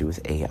something to do with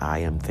AI,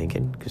 I'm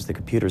thinking, because the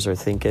computers are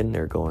thinking,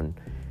 they're going,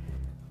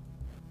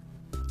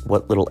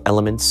 what little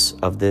elements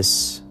of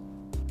this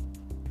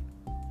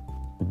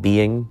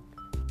being,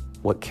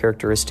 what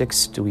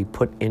characteristics do we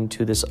put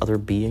into this other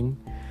being,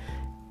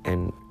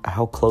 and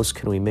how close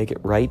can we make it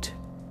right?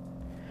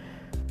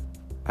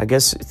 I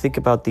guess think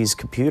about these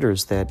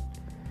computers that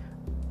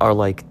are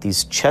like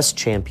these chess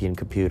champion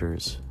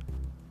computers.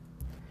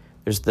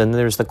 There's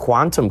the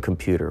quantum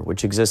computer,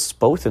 which exists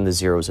both in the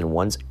zeros and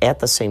ones at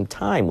the same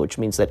time, which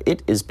means that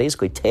it is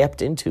basically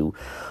tapped into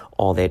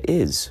all that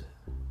is.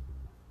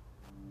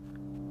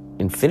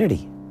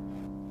 Infinity.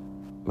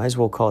 Might as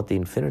well call it the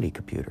infinity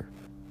computer.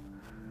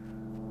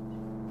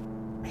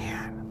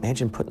 Man,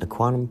 imagine putting the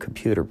quantum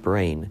computer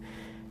brain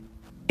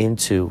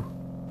into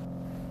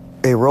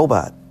a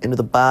robot, into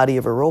the body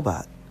of a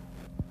robot.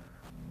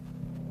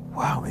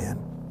 Wow, man.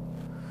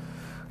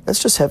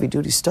 That's just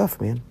heavy-duty stuff,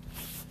 man.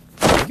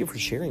 Thank you for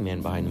sharing,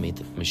 man, behind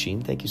the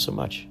machine. Thank you so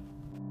much.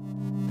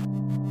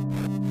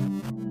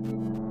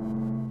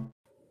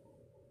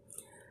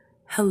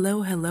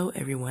 Hello,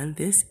 everyone.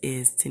 This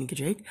is Tanika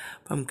Drake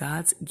from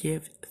God's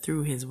Gift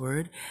Through His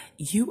Word.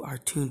 You are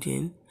tuned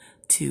in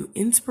to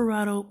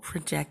Inspirato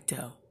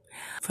Projecto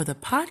for the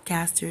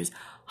podcasters'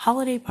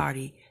 holiday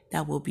party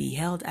that will be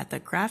held at the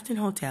Grafton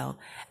Hotel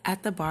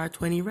at the Bar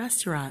 20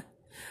 restaurant.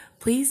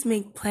 Please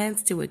make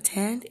plans to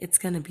attend. It's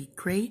going to be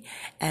great,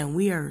 and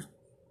we are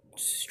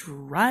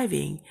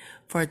striving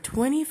for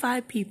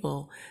 25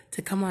 people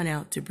to come on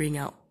out to bring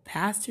out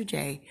Pastor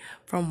Jay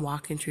from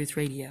Walk in Truth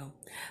Radio.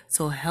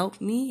 So help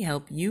me,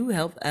 help you,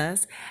 help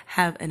us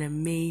have an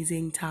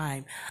amazing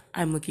time.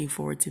 I'm looking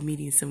forward to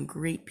meeting some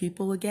great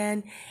people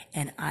again,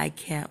 and I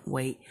can't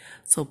wait.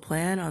 So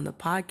plan on the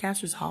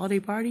Podcasters Holiday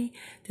Party,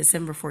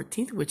 December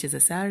 14th, which is a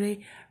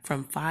Saturday,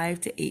 from 5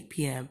 to 8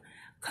 p.m.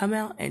 Come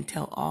out and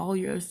tell all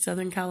your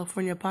Southern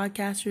California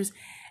podcasters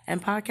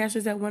and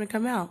podcasters that want to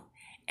come out,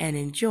 and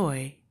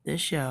enjoy the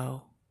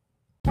show.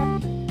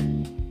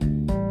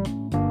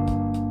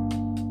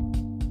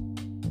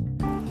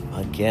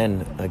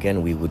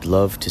 Again, we would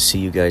love to see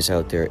you guys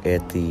out there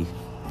at the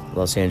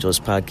Los Angeles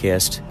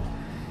podcast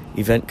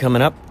event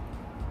coming up.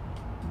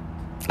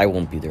 I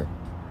won't be there.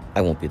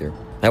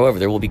 However,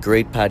 there will be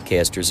great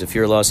podcasters. If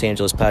you're a Los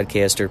Angeles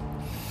podcaster,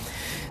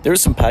 there were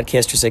some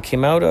podcasters that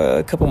came out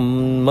a couple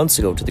months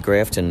ago to the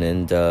Grafton,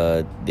 and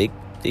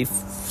they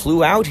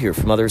flew out here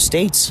from other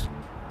states.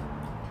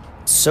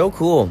 So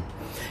cool.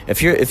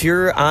 If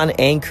you're on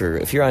Anchor,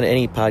 if you're on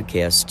any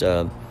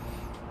podcast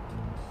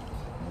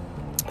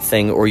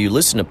thing, or you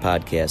listen to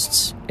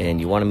podcasts and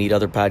you want to meet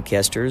other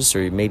podcasters,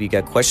 or maybe you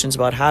got questions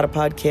about how to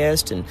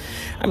podcast, and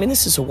I mean,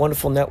 this is a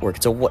wonderful network.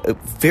 It's a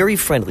very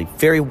friendly,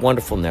 very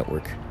wonderful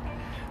network.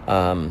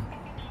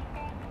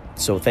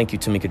 So thank you,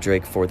 Tamika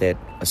Drake, for that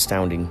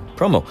astounding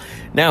promo.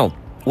 Now,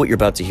 what you're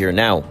about to hear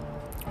now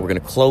we're going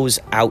to close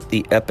out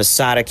the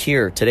episodic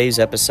here, today's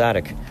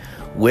episodic,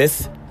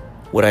 with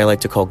what I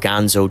like to call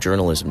gonzo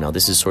journalism. Now,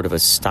 this is sort of a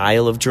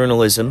style of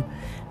journalism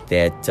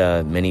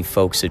that many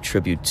folks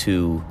attribute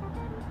to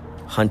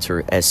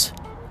Hunter S.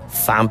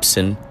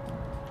 Thompson,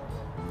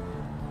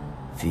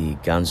 the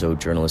gonzo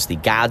journalist, the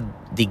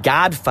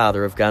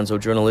godfather of gonzo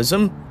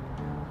journalism.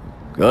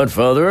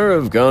 Godfather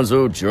of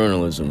gonzo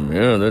journalism.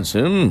 Yeah, that's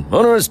him.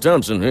 Hunter S.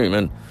 Thompson. Hey,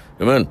 man.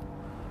 Hey, man.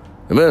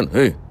 Hey, man.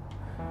 Hey.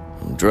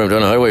 I'm driving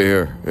down the highway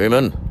here. Hey,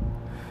 man.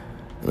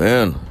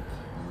 Man.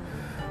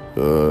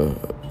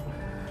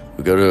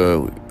 We got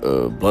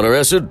a bladder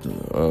acid,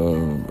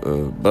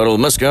 a bottle of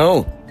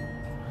mezcal.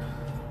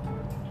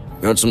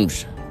 Got some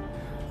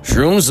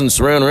shrooms and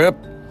saran wrap.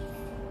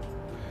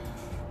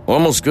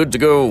 Almost good to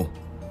go.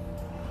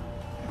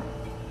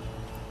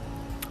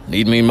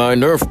 Need me my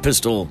Nerf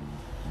pistol.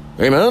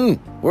 Hey, man,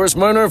 where's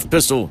my Nerf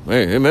pistol?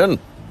 Hey, man.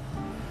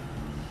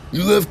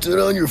 You left it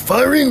on your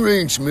firing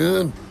range,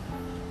 man.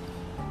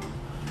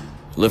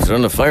 Left it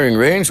on the firing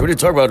range? What are you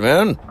talking about,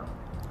 man?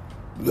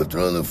 You left it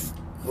on the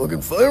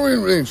fucking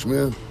firing range,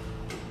 man.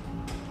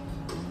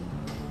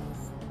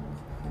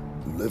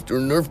 You left your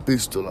Nerf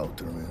pistol out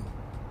there, man.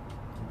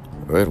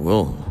 All right,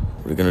 well,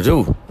 what are you going to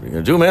do? What are you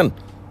going to do, man?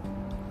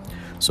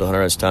 So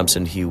Hunter S.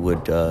 Thompson, he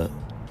would...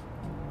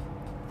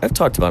 I've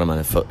talked about him on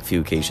a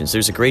few occasions.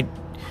 There's a great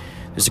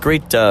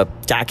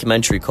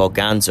documentary called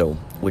Gonzo,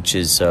 which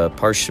is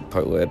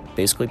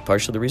basically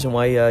partially the reason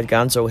why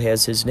Gonzo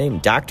has his name,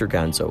 Dr.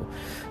 Gonzo.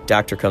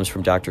 Doctor comes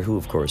from Doctor Who,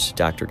 of course,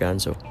 Dr.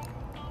 Gonzo.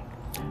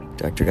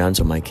 Dr.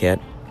 Gonzo, my cat,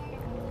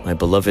 my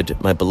beloved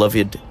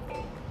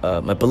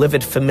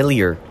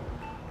familiar,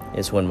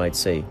 as one might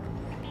say,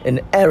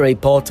 in Harry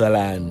Potter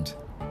land.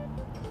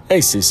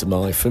 This is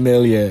my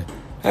familiar.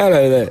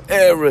 Hello there,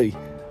 Harry.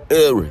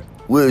 Harry,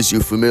 where's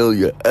your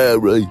familiar,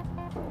 Harry?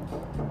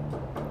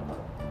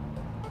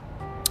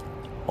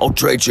 I'll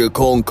trade you a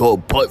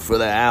corncob pipe for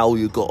the owl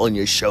you got on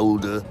your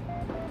shoulder.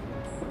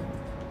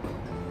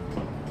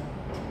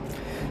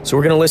 So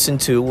we're going to listen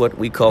to what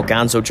we call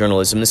gonzo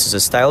journalism. This is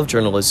a style of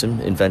journalism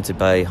invented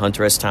by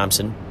Hunter S.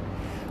 Thompson,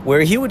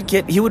 where he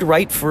would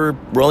write for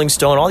Rolling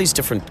Stone, all these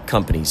different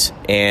companies,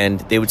 and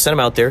they would send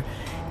him out there,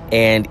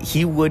 and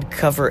he would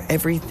cover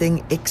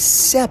everything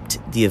except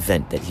the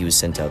event that he was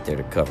sent out there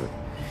to cover.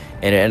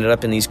 And it ended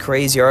up in these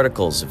crazy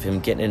articles of him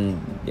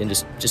getting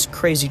into just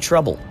crazy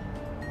trouble.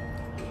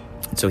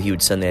 And so he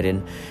would send that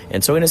in.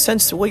 And so in a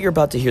sense, what you're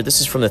about to hear, this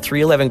is from the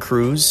 311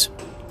 cruise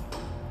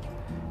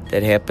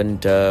that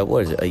happened,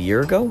 a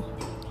year ago?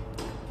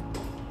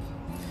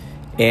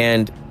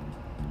 And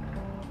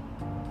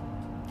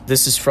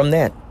this is from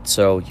that.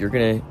 So you're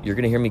gonna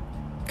hear me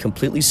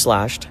completely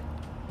sloshed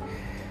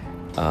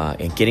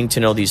and getting to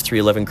know these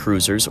 311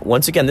 cruisers.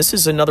 Once again, this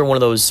is another one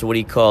of those what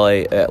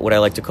I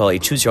like to call a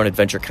choose your own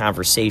adventure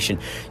conversation.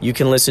 You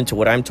can listen to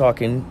what I'm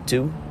talking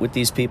to with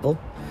these people,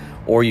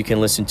 or you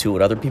can listen to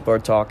what other people are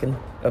talking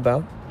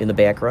about in the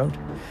background.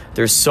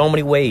 There's so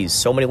many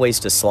ways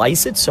to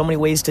slice it, so many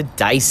ways to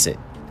dice it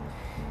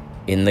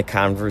in the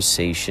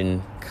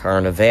conversation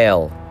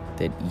carnival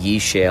that ye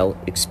shall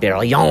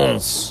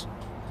experience.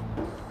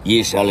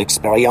 Ye shall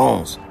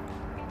experience.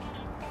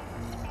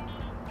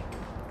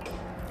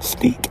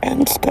 Speak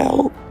and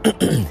spell.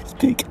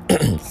 Speak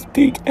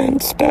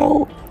and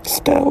spell.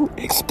 Spell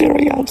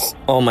experience.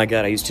 Oh my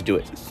God, I used to do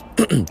it.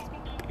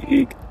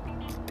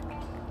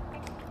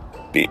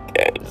 Speak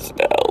and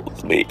spell.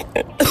 Speak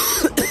and...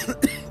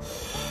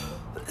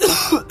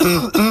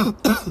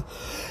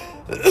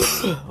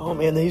 Oh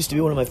man, that used to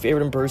be one of my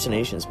favorite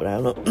impersonations, but I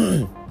don't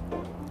know.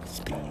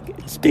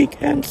 Speak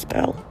and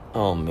spell.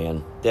 Oh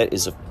man, that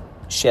is a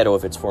shadow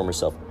of its former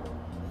self.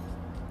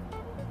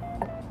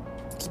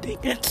 Speak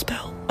and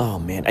spell. Oh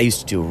man, I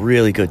used to do a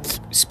really good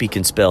speak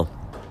and spell.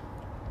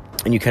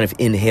 And you kind of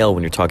inhale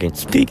when you're talking.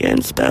 Speak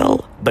and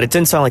spell. But it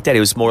didn't sound like that.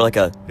 It was more like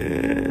a.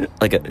 It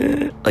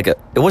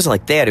wasn't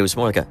like that. It was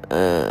more like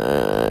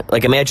a.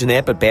 Like imagine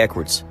that, but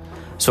backwards.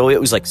 So it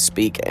was like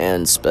speak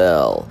and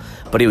spell,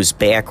 but it was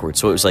backwards.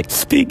 So it was like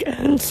speak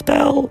and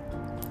spell.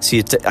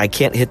 See, I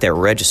can't hit that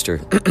register.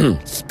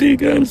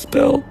 Speak and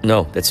spell.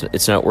 No,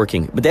 it's not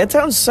working. But that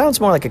sounds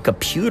more like a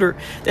computer.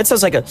 That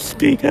sounds like a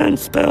speak and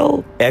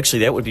spell. Actually,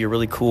 that would be a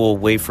really cool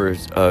way for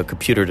a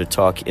computer to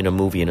talk in a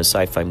movie, in a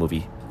sci-fi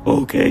movie.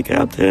 Okay,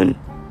 Captain.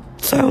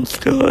 Sounds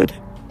good.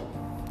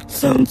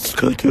 Sounds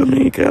good to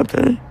me,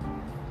 Captain.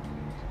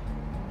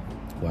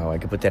 Wow, I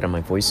could put that on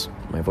my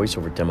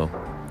voiceover demo.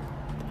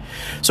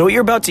 So what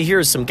you're about to hear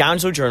is some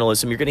gonzo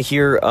journalism. You're going to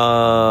hear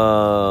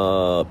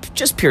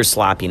just pure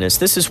sloppiness.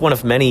 This is one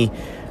of many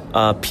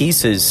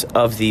pieces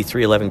of the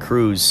 311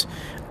 cruise.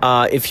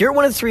 If you're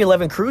one of the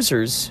 311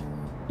 cruisers,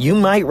 you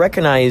might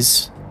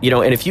recognize,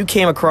 and if you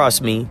came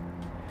across me,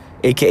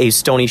 a.k.a.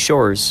 Stony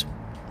Shores,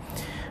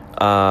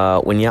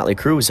 when Yachtly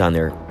Crew was on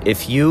there,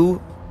 if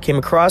you came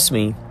across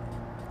me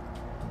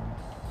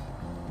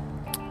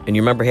and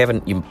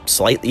you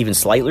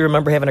slightly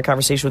remember having a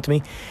conversation with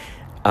me,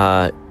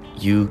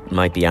 you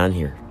might be on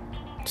here.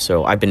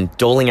 So I've been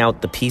doling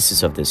out the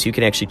pieces of this. You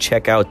can actually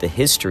check out the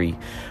history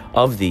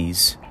of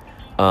these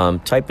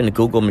Type in the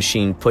Google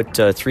machine, put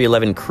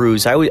 311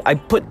 Cruise. I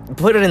put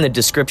it in the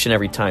description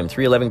every time.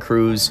 311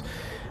 Cruise.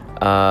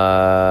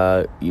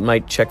 You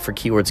might check for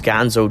keywords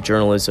Gonzo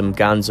Journalism,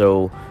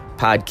 Gonzo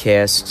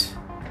Podcast,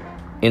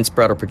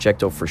 Inspirato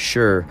Projecto for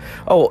sure.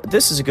 Oh,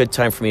 this is a good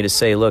time for me to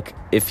say, look,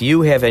 if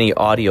you have any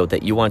audio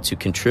that you want to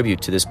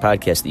contribute to this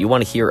podcast, that you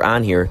want to hear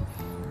on here,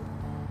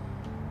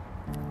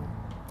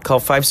 call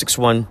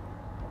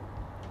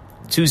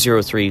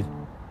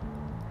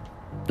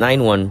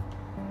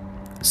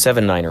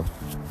 561-203-9179.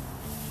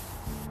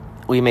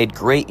 We made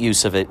great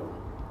use of it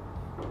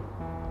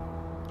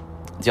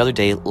the other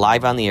day,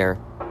 live on the air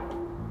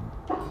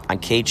on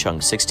K-Chung,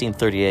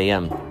 16:30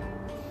 a.m.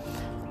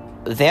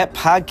 That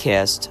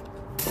podcast,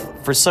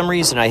 for some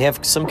reason, I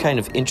have some kind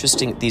of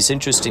interesting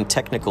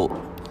technical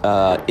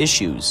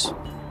issues,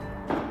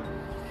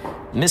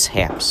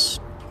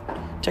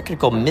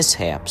 technical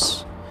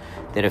mishaps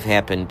that have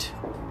happened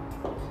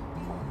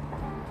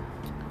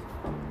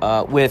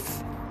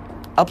with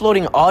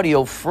uploading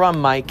audio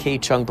from my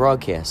K-Chung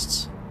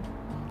broadcasts.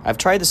 I've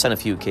tried this on a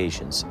few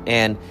occasions,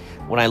 and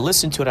when I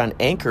listen to it on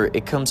Anchor,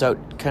 it comes out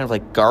kind of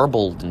like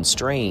garbled and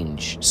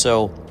strange.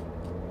 So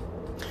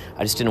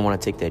I just didn't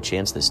want to take that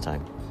chance this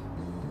time.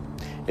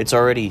 It's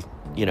already,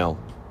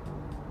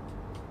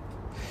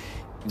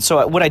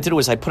 So what I did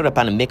was I put it up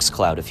on a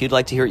Mixcloud. If you'd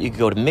like to hear it, you can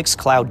go to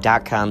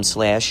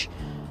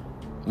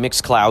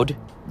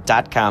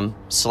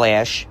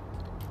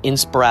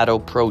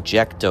mixcloud.com/Inspirato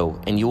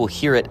Projecto, and you will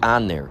hear it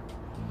on there.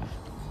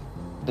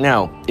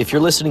 Now, if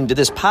you're listening to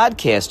this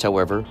podcast,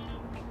 however,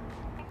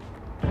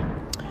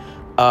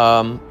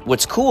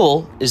 what's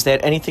cool is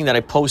that anything that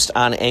I post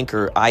on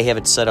Anchor, I have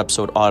it set up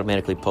so it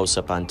automatically posts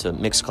up onto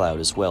Mixcloud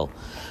as well.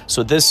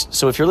 So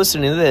if you're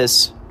listening to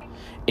this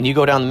and you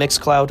go down the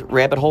Mixcloud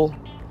rabbit hole,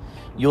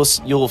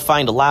 you'll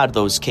find a lot of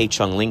those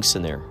K-Chung links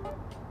in there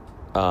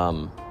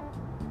from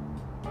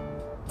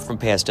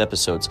past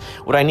episodes.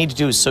 What I need to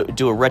do is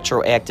do a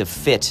retroactive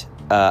fit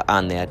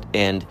on that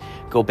and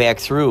go back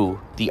through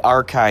the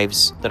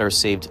archives that are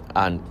saved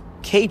on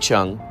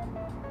K-Chung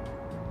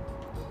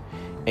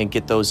and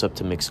get those up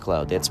to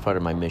Mixcloud. That's part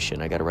of my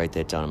mission. I got to write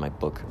that down in my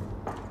book.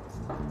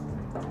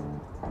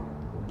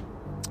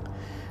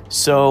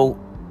 So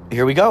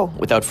here we go.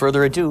 Without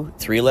further ado,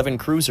 311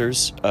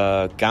 Cruisers,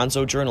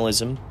 Gonzo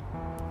Journalism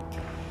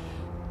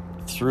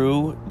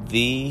through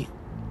the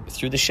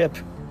ship,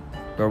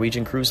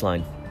 Norwegian Cruise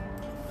Line.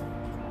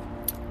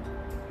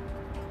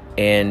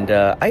 And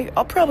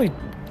I'll probably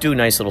do a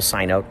nice little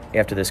sign out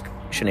after this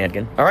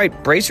shenanigan. All right,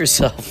 brace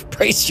yourself.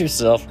 Brace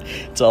yourself.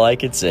 That's all I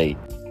can say.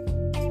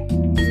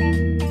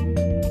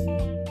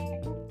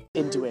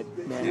 Into it,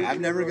 man. I've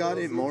never got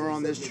it more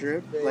on this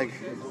trip. Like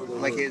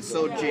it's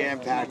so jam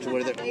packed.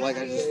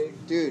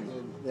 Dude,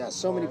 yeah,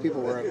 so many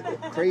people were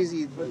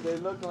crazy.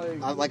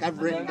 I've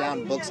written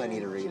down books I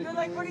need to read.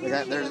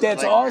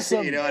 That's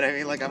awesome. You know what I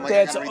mean? Like I'm like,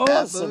 that's I gotta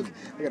read awesome. That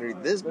book. I gotta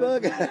read this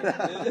book.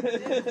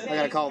 I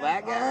gotta call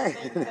that guy.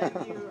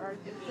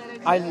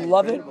 I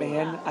love it,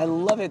 man. I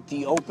love it.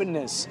 The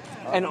openness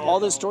and all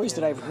the stories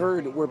that I've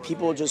heard where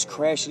people just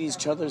crash at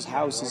each other's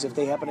houses if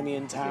they happen to be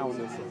in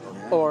town,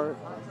 or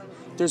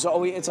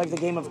it's like the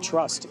game of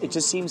trust. It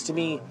just seems to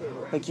me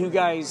like you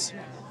guys,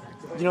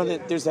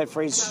 that there's that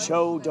phrase,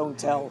 show, don't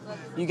tell.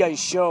 You guys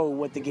show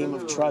what the game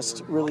of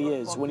trust really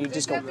is. When you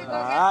just go,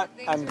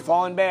 I'm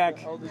falling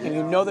back, and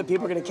you know that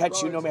people are going to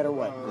catch you no matter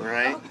what.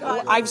 Right.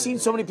 I've seen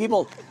so many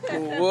people,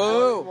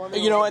 whoa,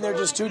 and they're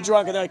just too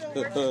drunk, and they're like,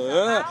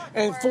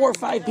 and 4 or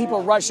 5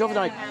 people rush over, and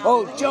they're like,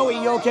 oh, Joey,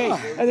 you okay?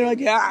 And they're like,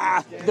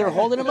 yeah. They're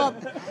holding him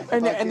up,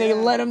 and they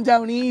let him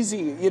down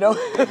easy,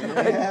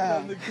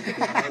 Yeah.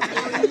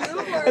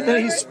 And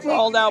then he's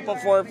sprawled out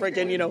before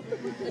freaking,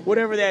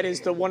 whatever that is,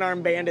 the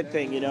one-armed bandit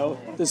thing,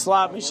 the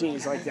slot machine.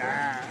 He's like,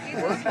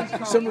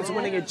 someone's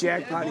winning a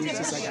jackpot. He's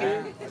just like,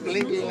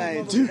 Blinking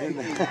lights.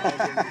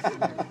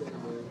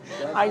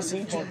 I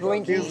see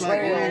blinking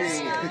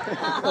trails.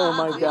 Oh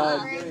my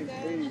God.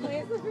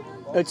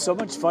 It's so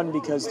much fun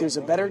because there's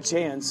a better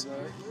chance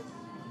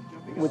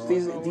with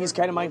these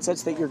kind of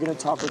mindsets that you're going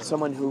to talk with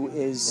someone who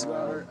is,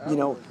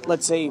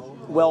 let's say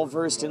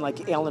well-versed in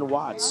like Alan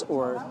Watts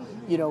or,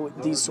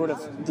 these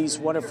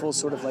wonderful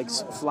sort of like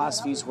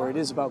philosophies where it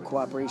is about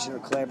cooperation or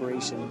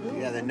collaboration.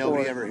 Yeah, that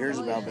nobody ever hears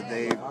about, but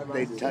they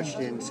touched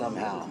in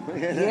somehow.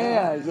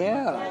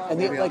 Yeah. And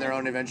maybe on their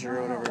own adventure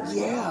or whatever.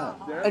 Yeah,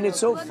 and it's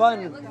so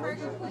fun.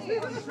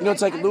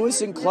 It's like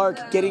Lewis and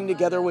Clark getting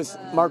together with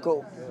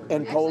Marco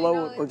and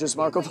Polo, or just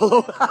Marco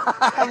Polo?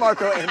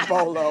 Marco and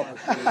Polo.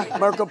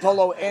 Marco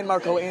Polo and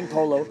Marco and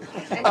Polo.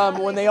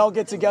 When they all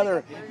get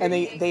together and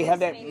they have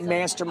that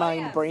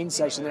mastermind brain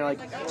session, they're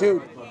like,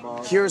 dude,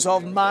 here's all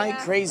my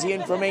crazy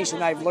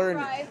information I've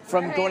learned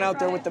from going out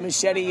there with the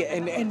machete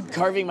and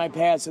carving my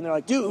paths. And they're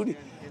like, dude,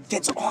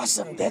 that's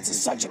awesome. That's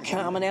such a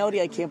commonality.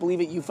 I can't believe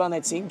it. You found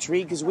that same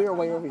tree because we were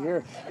way over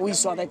here. We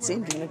saw that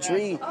same kind of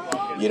tree,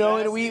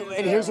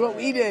 and here's what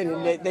we did.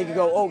 And they could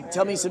go, oh,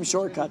 tell me some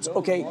shortcuts.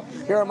 Okay,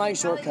 here are my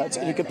shortcuts.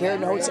 And you compare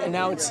notes, and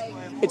now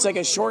it's like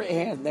a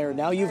shorthand there.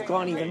 Now you've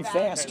gone even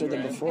faster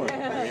than before.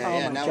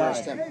 Yeah, my now God. we're a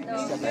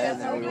step ahead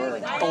than we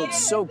were. Oh,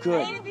 it's so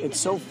good. It's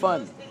so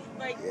fun.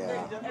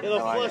 Yeah. It'll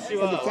flush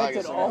you And the out. fact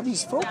that all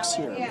these folks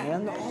here,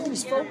 man, all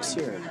these folks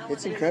here.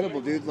 It's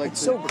incredible, dude. Like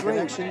so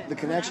great. The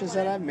connections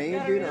that I've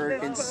made, dude, are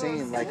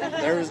insane. Like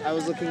I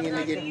was looking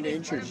into getting into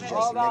insurance,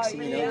 Jesse. Next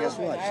thing you know, guess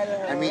what?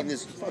 I'm meeting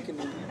this fucking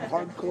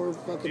hardcore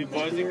fucking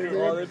boys dude.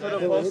 they put a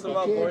post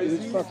about Boise?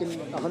 Who's fucking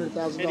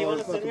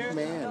 $100,000 fucking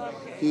man.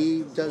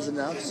 He does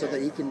enough so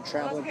that he can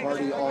travel and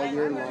party all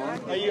year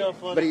long.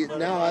 But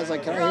now I was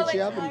like, can I hit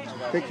you up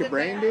and pick your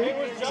brain, dude?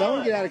 Because I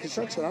want to get out of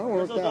construction. I don't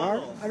work that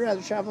hard. I'd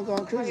rather travel and go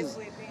on cruises.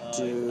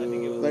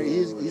 Dude. But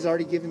he's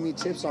already given me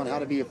tips on how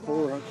to be a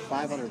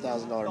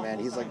 $500,000 man.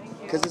 He's like,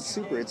 because it's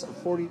super easy.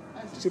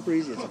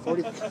 It's a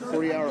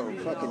 40 hour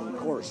fucking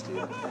course,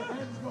 dude.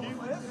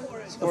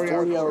 It's a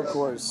 40 hour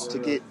course to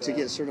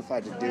get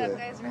certified to do it.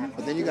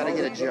 But then you got to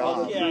get a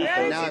job.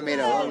 But now I made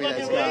a homie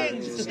that's got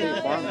a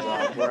state farm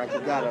job where I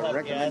got a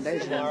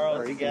recommendation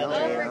or he can help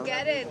me out.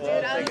 Forget it,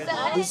 dude.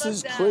 I'm so This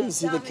is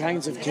crazy, the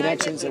kinds of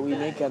connections that we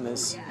make on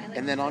this.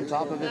 And then on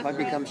top of it, if I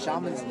become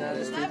shaman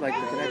status, dude, like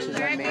the connections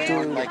I made,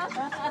 like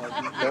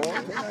the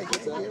one thing I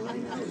get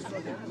right now is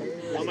fucking.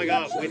 Oh my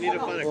God, we need to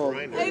find a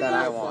grinder. That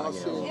I want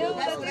to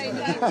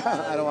get.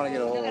 I don't want to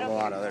get a hold of a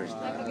lot of other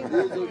stuff.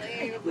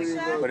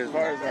 But as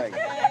far as like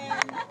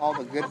all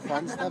the good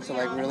fun stuff, so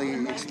like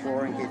really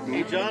explore and get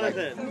deep.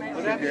 Jonathan,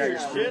 what happened to your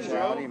shit,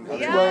 bro?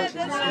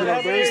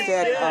 Well, there's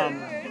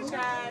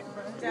that.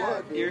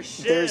 Your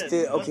shit. There's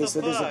there's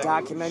a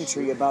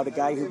documentary about a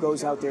guy who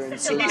goes out there in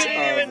search I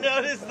didn't even of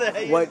notice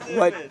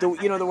that.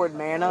 the word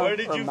manna Where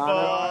did or you mana.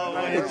 fall?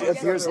 It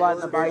appears a lot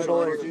in the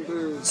Bible.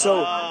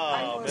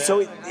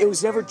 So it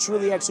was never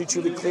truly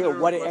clear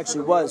what it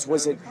actually was.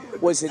 Was it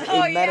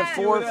a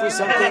metaphor for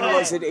something?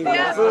 Was it a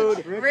real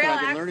food? Rick,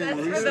 I've been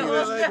learning recently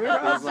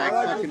was like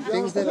fucking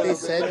things that they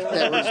said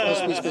that were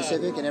supposed to be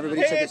specific and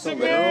everybody took it so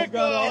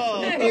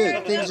literal.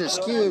 Dude, things are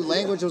skewed.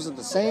 Language wasn't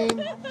the same.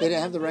 They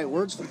didn't have the right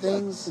words for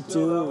things.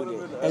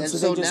 Dude. And so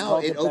they just now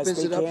called it the best opens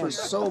they it up can. for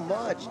so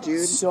much,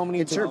 dude. So many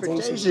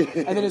interpretations.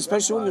 And then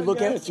especially when you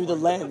look at it through the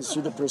lens,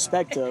 through the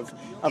perspective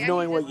of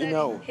knowing what you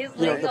know. You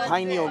know, the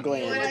pineal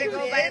gland.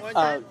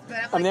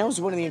 That was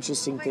one of the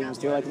interesting things.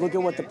 They're like, look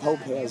at what the Pope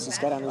has. He's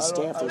got on his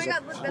staff. There's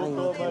a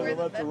pineal gland.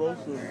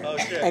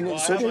 And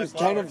so they're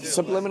kind of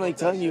subliminally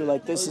telling you,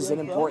 like, this is an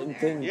important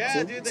thing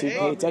to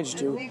pay attention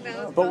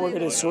to. But we're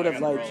going to sort of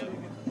like...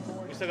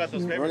 We're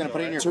going to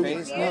put it in your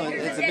face? No,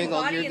 it's a big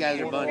old, you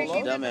guys are a bunch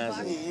of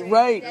dumbasses.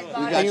 Right.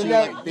 And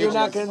you're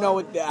not going to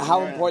know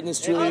how important this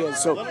truly is.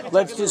 So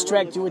let's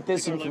distract you with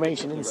this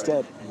information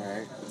instead.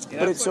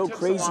 But it's so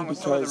crazy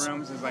because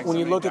when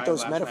you look at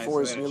those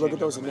metaphors and you look at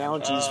those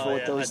analogies for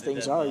what those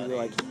things are, you're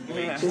like,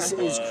 this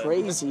is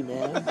crazy,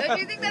 man.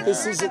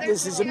 This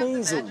is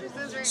amazing.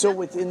 So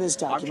within this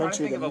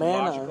documentary, the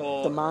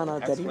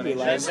mana that he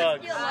realized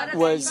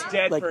was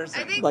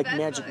like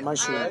magic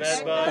mushrooms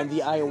and the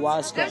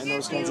ayahuasca and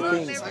those kinds of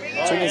things.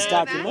 So in this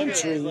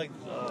documentary,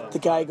 the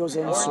guy goes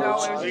in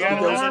search. He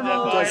does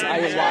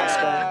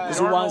ayahuasca because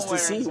he wants to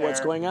see what's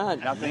going on.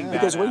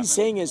 Because what he's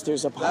saying is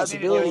there's a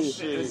possibility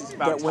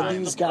that when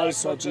these guys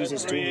saw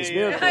Jesus doing these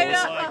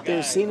miracles, they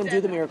were seeing him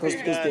do the miracles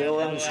because they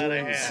were on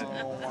shrooms.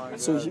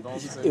 So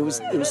it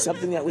was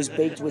something that was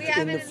baked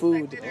within the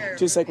food,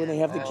 just like when they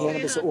have the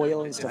cannabis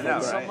oil and stuff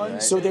like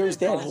that. So there's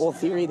that whole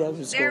theory that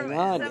was going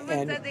on.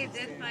 And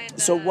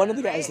so one of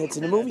the guys that's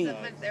in the movie,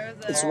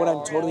 it's what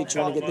I'm totally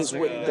trying to get this.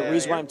 The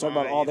reason why I'm talking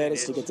about all that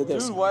is to get to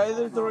this.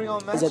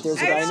 Is that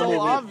there's a guy in the movie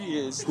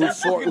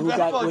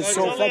who was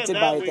so affected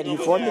by it that he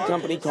formed a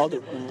company called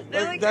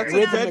Rhythmica. I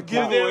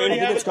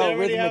think it's called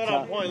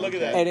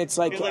Rhythmica, and it's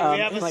like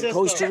in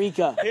Costa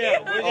Rica.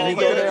 And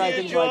you go there, I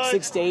think, for like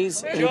 6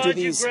 days, and you do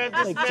these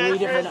like 3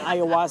 different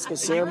ayahuasca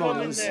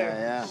ceremonies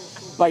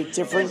by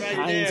different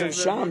kinds of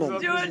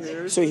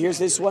shaman. So here's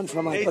this one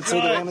from, like, let's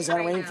say the Amazon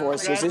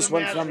rainforest. Here's this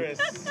one from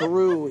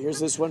Peru. Here's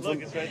this one from,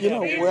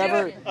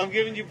 wherever. I'm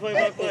giving you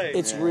play-by-play.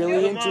 It's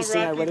really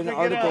interesting. I read an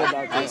article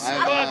about this.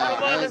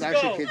 I was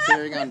actually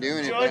considering on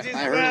doing it, but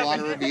I heard a lot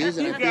of reviews,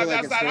 and I feel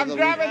like it's for the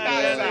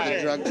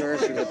drug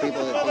tourists or the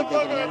people that think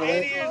they can handle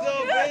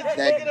it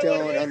that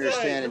don't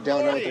understand and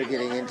don't know what they're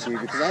getting into.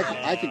 Because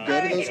I could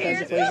go to those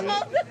kinds of places.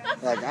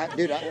 Like,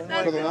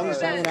 for the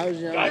longest time when I was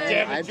young,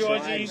 I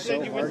tried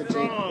so hard to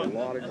take a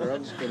lot of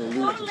drugs and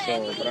lose the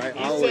soul. But I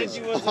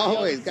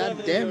always,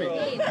 God damn it,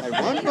 I had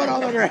one foot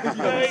on the ground.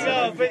 There you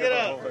go, pick it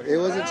up. It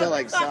wasn't until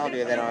like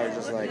salvia that I was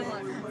just like,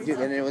 dude,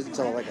 and it wasn't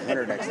until like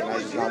 100x that I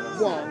was just like,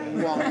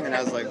 whoa, and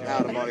I was like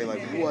out of body,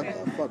 like, what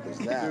the fuck was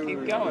that?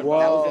 Whoa.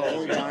 That was the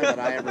only time that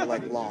I ever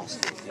like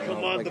lost. Come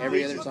on, like the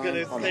every police other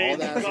is time gonna on stain all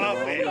the that.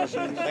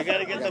 coffee. I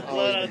gotta get the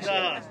blood on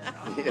top.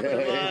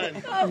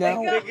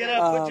 Now, Pick it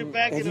up, put your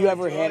back have in you it.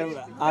 ever had an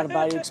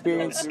out-of-body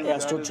experience,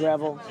 astral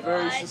travel?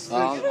 On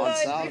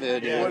Salvia,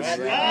 dude. On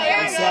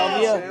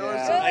Salvia?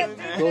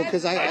 Well,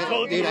 because I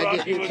did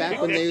it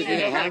back when they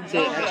didn't have the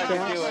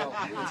extracts.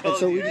 And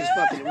so we just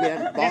fucking, we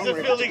had bong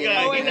rips Philly to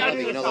guy. get out of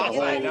it, you know,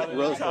 like the whole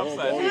roast, the whole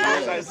bowl.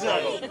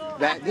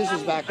 This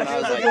was back when I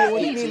was like Wait, what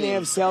do you 18. mean they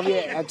have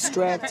salvia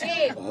extract?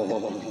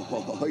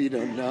 Oh, you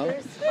don't know?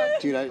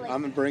 Dude,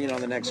 I'm bringing it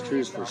on the next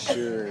cruise for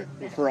sure.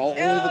 For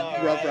only the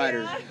Rough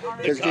Riders.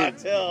 Because, dude,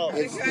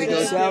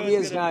 Salvia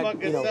is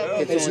not, you know,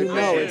 as you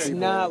know, it's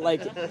not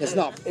like, it's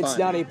not fun. it's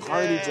not a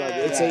party drug.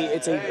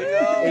 It's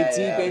a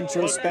deep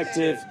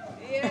introspective.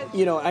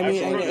 You know, I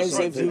mean, and as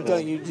if you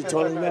don't, you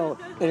totally know.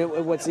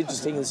 And what's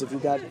interesting is if you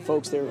got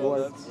folks there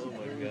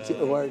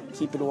who are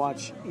keeping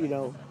watch, you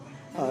know,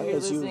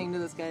 as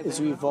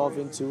you evolve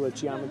into a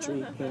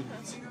geometry,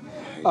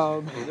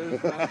 and,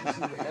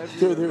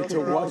 they're there to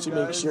watch and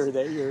make sure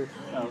that you're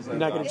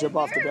not going to jump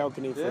off the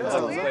balcony. For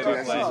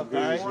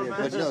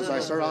But no, so I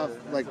started off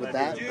like with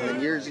that, and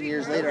then years and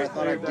years later, I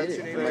thought I did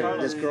it. Like,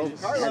 this girl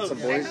had some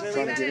boys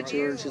trying to give it to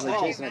her, and she's like,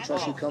 "Jason, I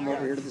trust you. Come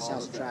over here to this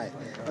house and try it."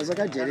 I was like,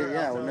 "I did it.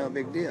 Yeah, well, no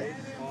big deal."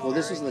 Well,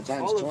 this was the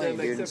times 20,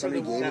 dude, and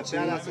somebody gave it to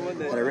me,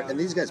 and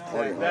these guys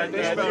party hard.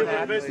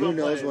 Who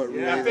knows what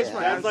really they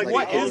have? Like,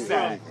 what is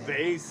that?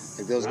 Base.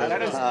 Like, those guys are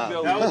tough.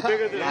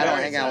 I don't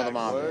hang out with them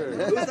often.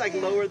 It was like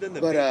lower than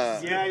the But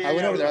base. I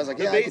went over there. I was like,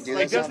 "Yeah, I could do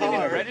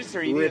that."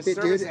 Rip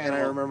it, dude. And I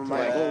remember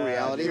my whole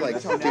reality,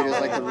 like, dude, it was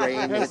like the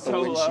rain hit the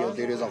windshield,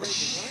 dude. It was all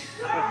shh.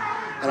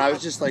 And I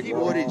was just like,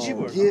 "What did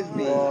you give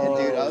me?" And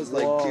dude, I was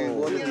like, "Dude,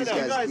 what did these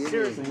guys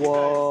give me?"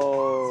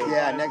 Whoa.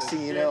 Yeah, next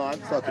thing you know, I'm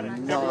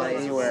fucking not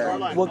anywhere.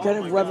 What kind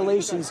of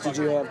revelations did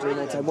you have during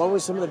that time? What were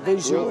some of the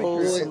visuals?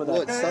 Really, Some of the...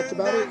 what sucked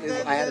about it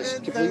is I had a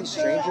complete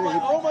stranger. He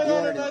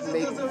wanted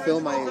to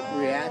film my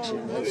reaction,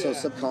 and so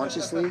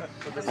subconsciously,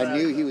 I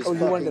knew he was. Oh, you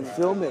fucking, wanted to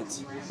film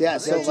it? Yeah,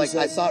 so That's what like you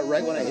I said. saw it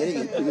right when I hit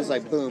it. He was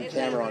like, "Boom,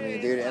 camera on me,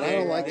 dude," and I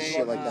don't like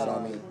shit like that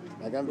on me.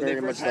 Like, I'm very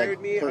much like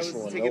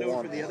personal and don't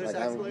want that.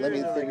 Like, let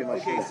me figure my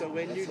shit.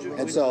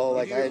 And so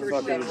like I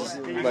fucking just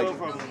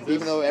like,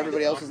 even though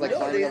everybody else was like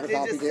climbing over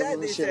coffee tables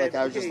and shit, like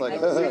I was just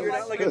like,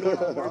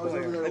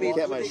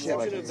 get my shit.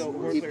 Like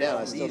deep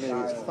down, I still knew he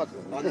was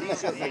fucking.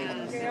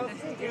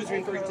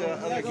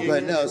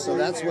 But no, so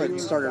that's what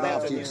started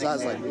off too, because I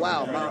was like,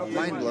 wow,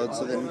 mind blown.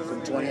 So then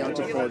from 20 on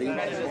to 40,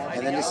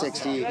 and then to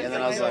 60, and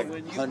then I was like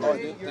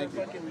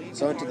 100.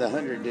 So into the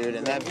 100, dude,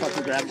 and that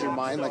fucking grabs your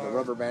mind like a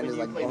rubber band. Is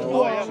like,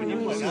 oh.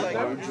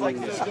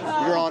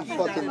 You're on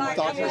fucking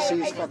Dr.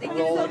 Seuss, fucking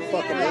rolling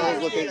fucking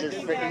hills, looking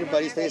at your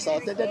buddy's face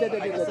off.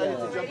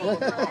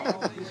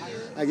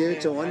 I gave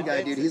it to one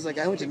guy, dude. He's like,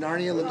 I went to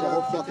Narnia, lived a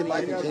whole fucking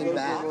life, and came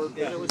back.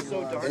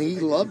 And he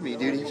loved me,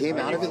 dude. He came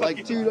out of it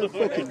like, dude, I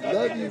fucking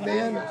love you,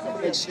 man.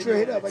 Like,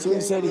 straight up. So he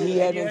said he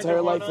had an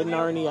entire life in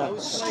Narnia.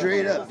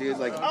 Straight up, dude.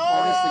 Like,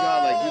 honest to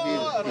God, like,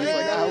 he's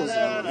like, I was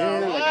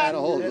here, like, I had a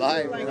whole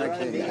life, and I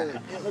came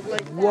back.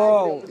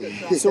 Whoa.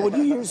 So when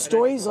you hear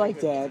stories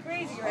like that,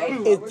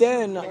 it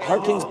then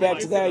harkens back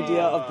to the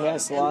idea of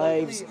past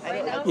lives,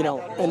 you know,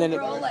 and then,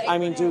 I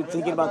mean, dude,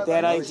 thinking about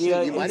that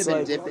idea, He might it's have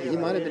like, been dipping. He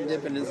might have been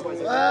dipping his.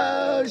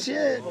 Oh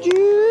shit!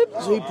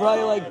 so he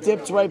probably like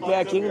dipped right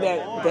back into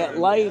that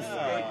life.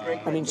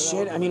 I mean,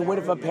 shit. I mean, what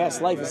if a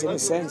past life is in a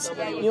sense?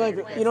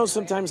 You know,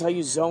 sometimes how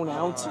you zone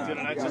out,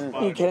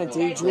 you kind of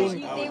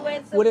daydream.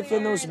 What if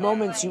in those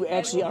moments you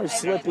actually are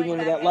slipping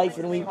into that life,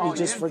 and we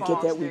just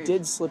forget that we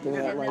did slip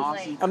into that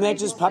life? I mean, that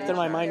just popped in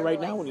my mind right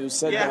now when you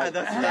said that.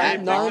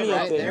 Narnia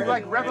Right thing. there.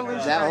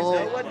 That whole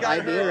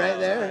idea right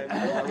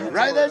there.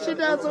 Write that shit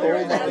down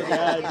somewhere.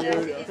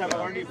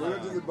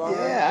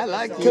 Yeah, I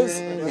like Because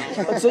it.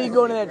 let's say you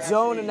go into that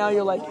zone and now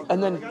you're like,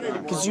 and then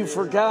because you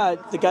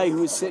forgot the guy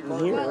who was sitting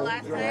here,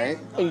 Right?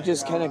 and you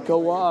just kind of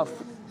go off.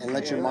 And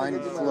let your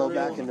mind flow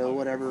back into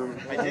whatever.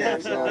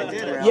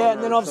 Yeah,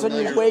 and then all of a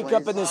sudden you wake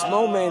up in this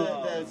moment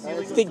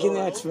thinking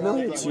that's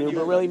familiar to you,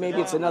 but really maybe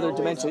it's another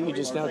dimension you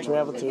just now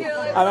travel to.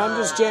 I'm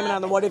just jamming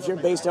on the what if you're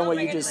based on what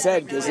you just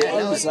said, because it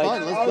was like,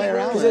 Let's play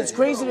around. because it's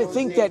crazy to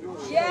think that,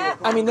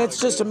 I mean,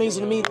 that's just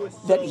amazing to me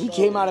that he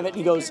came out of it and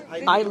he goes,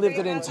 I lived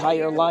an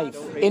entire life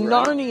in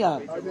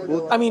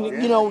Narnia. I mean,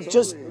 you know,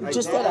 just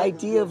that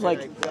idea of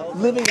like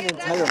living an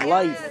entire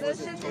life,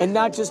 and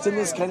not just in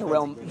this kind of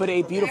realm, but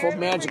a beautiful,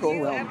 magical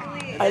realm.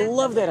 I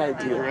love that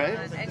idea. Right?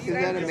 Isn't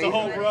that amazing?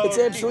 It's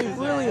absolutely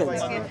brilliant.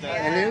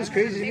 And it was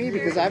crazy to me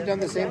because I've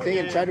done the same thing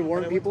and tried to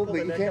warn people, but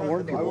you can't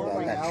warn people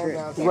about that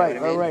trick. You know Right,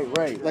 what I mean?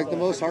 right. Like the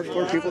most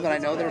hardcore people that I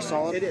know that are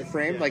solid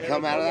framed, like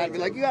come out of that and be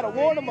like, you gotta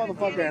warn a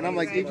motherfucker. And I'm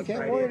like, dude, you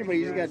can't warn anybody,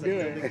 you just gotta do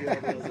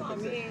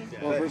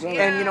it. Well, for some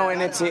And you know,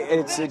 and it's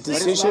a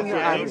decision.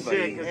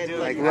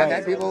 Like I've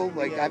had people,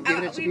 like I've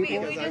given it to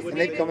people, and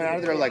they've come out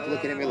of there like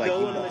looking at me like, you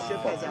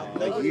motherfucker,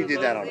 like you did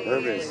that on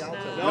purpose.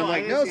 And I'm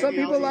like, no, some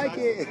people like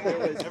it.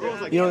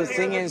 the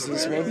thing is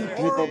maybe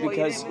people,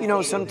 because,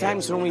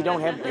 sometimes when we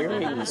don't have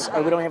bearings,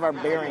 or we don't have our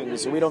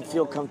bearings, or we don't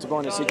feel comfortable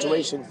in a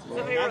situation,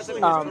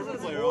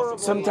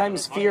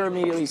 sometimes fear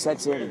immediately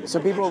sets in. So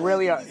people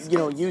really,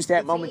 use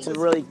that moment to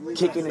really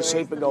kick into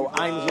shape and go,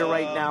 I'm here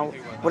right now.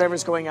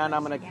 Whatever's going on,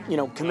 I'm going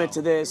to, commit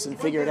to this and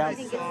figure it out.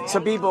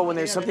 Some people, when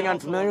there's something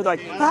unfamiliar, they're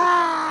like,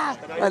 ah!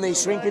 And they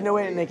shrink into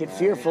it and they get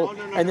fearful,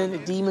 and then the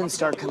demons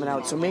start coming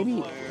out. So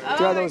maybe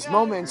there are those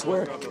moments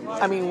where,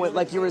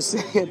 like you were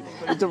saying,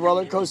 with the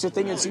roller coaster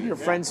thing and see your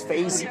friend's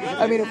face.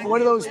 If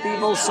one of those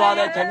people saw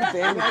that kind of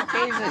thing,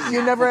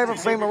 you never ever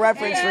frame a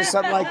reference for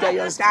something like that.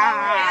 You're just,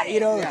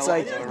 it's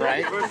like,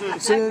 right?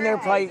 So then they're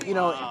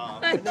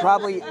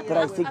probably, but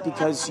I think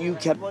because you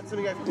kept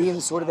being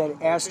sort of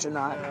that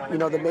astronaut,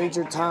 the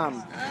Major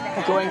Tom,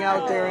 going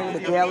out there into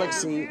the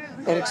galaxy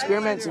and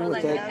experimenting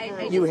with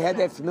it, you had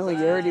that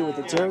familiarity with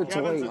the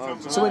territory.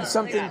 So when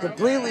something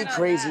completely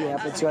crazy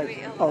happens, you're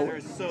like, oh,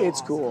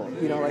 it's cool.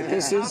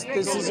 This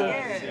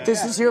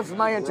is here for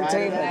my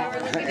entertainment.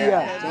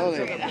 Yeah,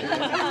 totally.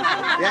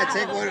 Yeah,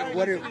 take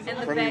what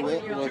from you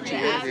what you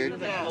will,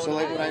 dude. So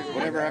like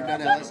whenever I've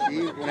done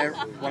LSD,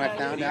 when I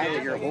found out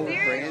that your whole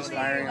brain is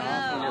firing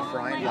off when you're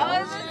frying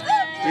balls.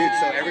 Dude,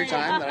 so every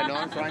time that I know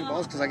I'm frying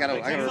balls, because I gotta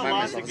remind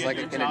myself, it's like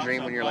in a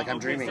dream when you're like, I'm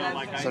dreaming,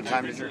 so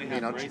time to dream,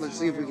 let's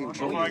see if we can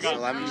control this.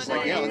 So I'm just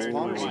like, yeah, let's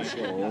ponder some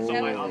shit.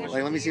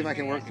 Like, let me see if I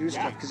can work through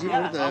stuff. Because you've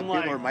heard the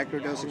people who are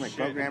microdosing, like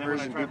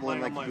programmers and people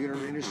in like computer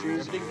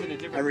industries.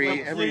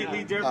 Every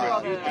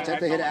attempt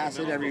to hit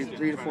acid every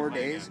 3 to 4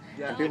 days,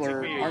 and people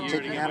aren't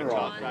taking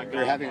Adderall.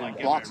 They're having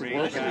blocks at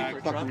work and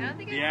they're fucking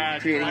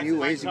creating new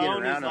ways to get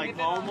around them.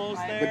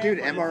 But dude,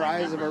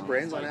 MRIs of our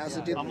brains on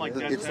acid, dude,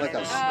 it's like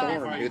a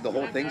storm, dude. The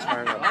whole thing's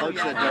firing up. Parts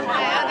that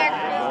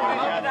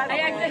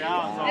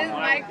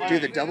don't.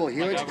 Dude, the double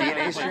helix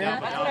DNA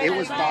strand, it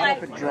was thought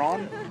up and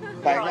drawn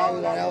by a guy who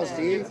was on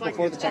LSD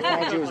before the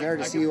technology was there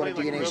to see what a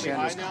DNA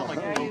strand was called.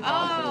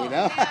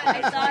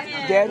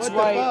 That's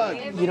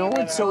why,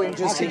 what's so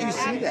interesting? How did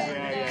you see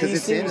that? Because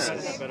it's in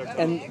us.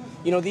 And,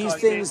 these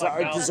things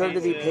deserve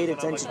to be paid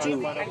attention to,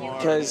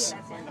 because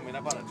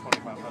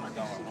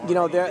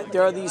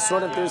there are these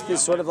there's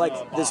this sort of like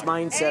this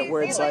mindset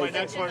where it's like,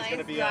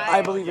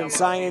 I believe in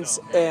science,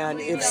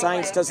 and if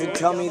science doesn't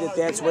tell me that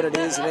that's what it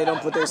is and they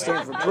don't put their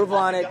stamp of approval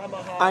on it,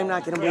 I'm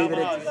not going to believe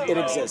it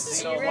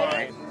exists.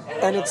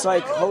 And it's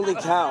like, holy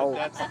cow,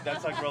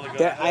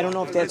 I don't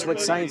know if that's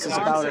what science is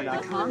about or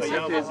not. The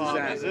concept is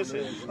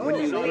that when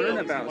you learn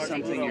about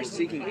something, you're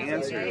seeking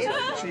answers.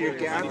 So you're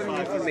gathering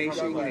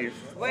information, and you're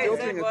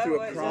filtering it through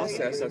a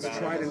process that's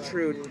tried and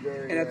true.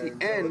 And at the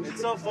end,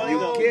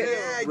 you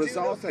get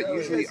results that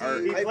usually are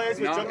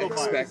not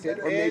expected,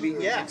 or maybe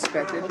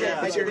expected,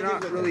 but you're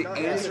not really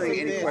answering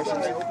any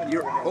questions.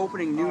 You're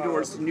opening new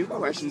doors to new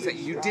questions that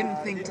you didn't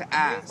think to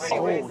ask.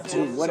 Oh,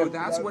 dude, so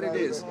that's what it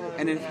is.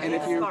 And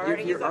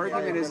if your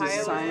argument is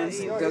science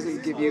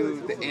doesn't give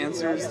you the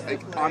answers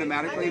like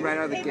automatically right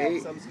out of the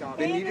gate,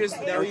 then you just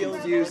are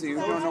confused and you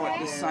don't know what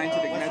this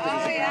scientific method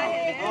is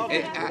about.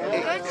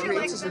 It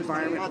creates this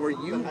environment where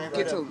you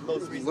get to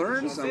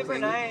learn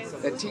something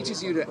that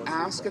teaches you to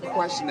ask a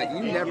question that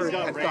you never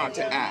had thought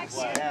to ask.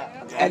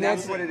 And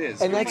that's what it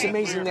is. And that's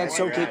amazing. That's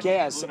so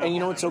kick-ass.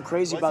 And what's so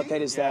crazy about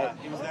that is that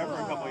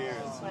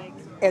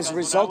as a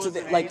result of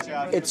it, like,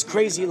 it's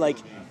crazy, like,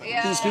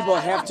 these people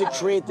have to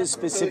create this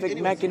specific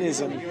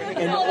mechanism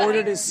in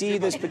order to see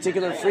this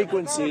particular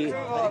frequency,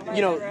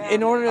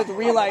 in order to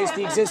realize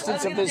the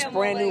existence of this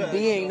brand new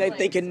being that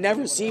they can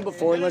never see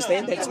before unless they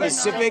have that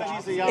specific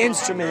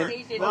instrument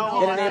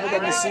that enables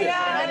them to see it.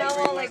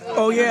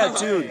 Oh, yeah,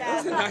 dude.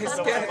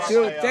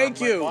 Dude, thank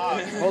you.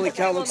 Holy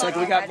cow, looks like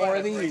we got more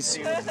of these.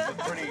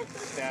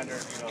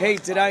 Hey,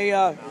 did I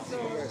give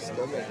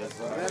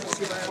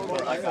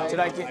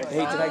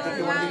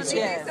you one of these?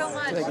 Yeah.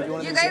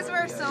 You guys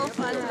were so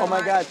fun. Oh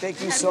my God,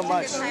 thank you so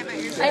much.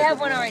 I have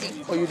one already.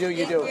 Oh, you do?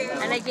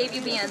 And I gave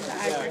you Baines.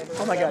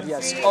 Oh my God,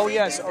 yes. Oh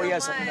yes.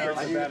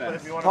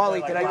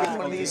 Polly, can I get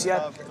one of these yet?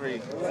 I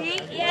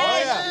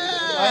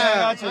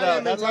got you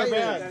though. That's our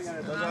band.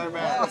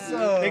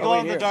 They go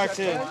in the dark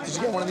too. Did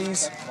you get one of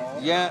these?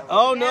 Yeah.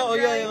 Oh no. Oh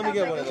yeah. Let me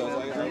get one of those.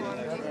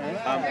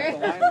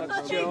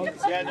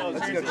 Yeah, no,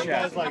 let's go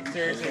chat. Like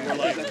seriously, we're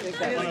like,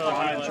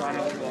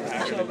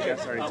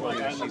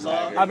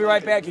 I'll be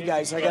right back, you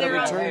guys. I gotta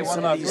return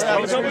some of these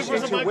things.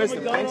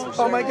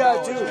 Oh my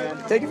God, dude!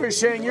 Thank you for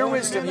sharing your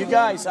wisdom, you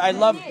guys. I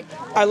love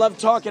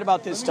talking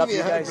about this stuff, you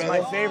guys.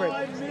 My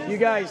favorite. You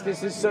guys,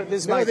 this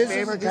is my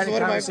favorite kind of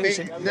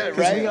conversation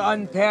because we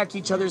unpack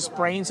each other's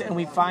brains and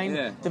we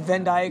find the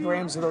Venn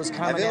diagrams of those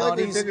commonalities. I feel like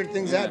we figured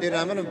things out, dude.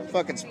 I'm gonna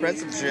fucking spread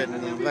some shit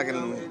and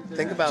fucking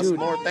think about some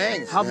more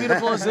things. How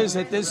beautiful is this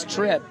at this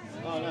trip?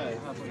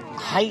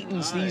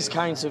 heightens these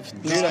kinds of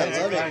Dude, I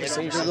love it.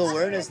 conversations. There's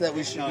awareness that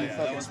we should be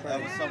fucking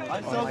spreading.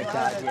 Oh my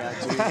god, yeah,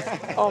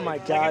 dude. Oh my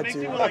god,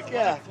 dude.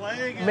 Yeah.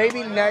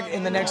 Maybe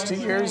in the next 2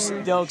 years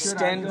they'll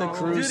extend the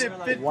cruise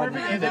one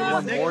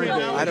more day.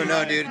 I don't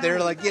know, dude. They're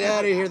like, get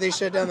out of here. They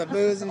shut down the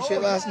booze and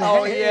shit last night.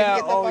 Oh yeah,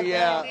 oh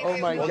yeah, oh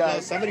my Well, god. no,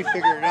 somebody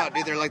figured it out,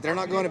 dude. They're like, they're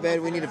not going to bed.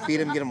 We need to feed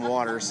them, get them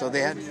water. So they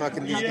had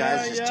fucking these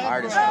guys just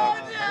tired as fuck.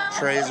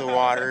 Trays of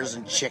waters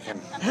and chicken.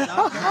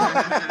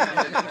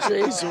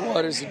 Trays of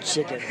waters and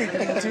chicken.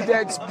 Dude,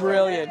 that's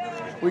brilliant.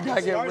 We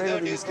gotta get rid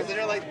of these. Because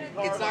they're like,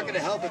 it's not going to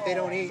help if they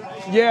don't eat.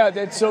 Yeah,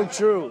 that's so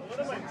true.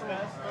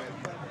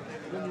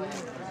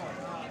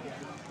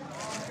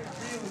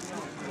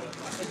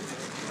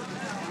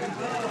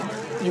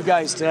 You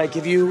guys, did I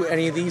give you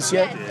any of these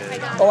yet?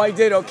 Oh, I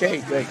did?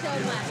 Okay, good.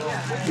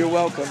 You're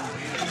welcome.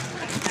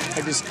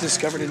 I just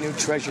discovered a new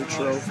treasure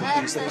trove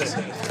of these things.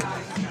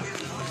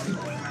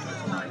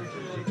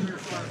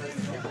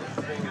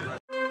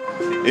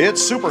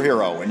 It's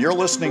Superhero, and you're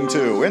listening to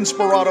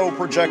Inspirato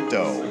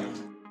Projecto.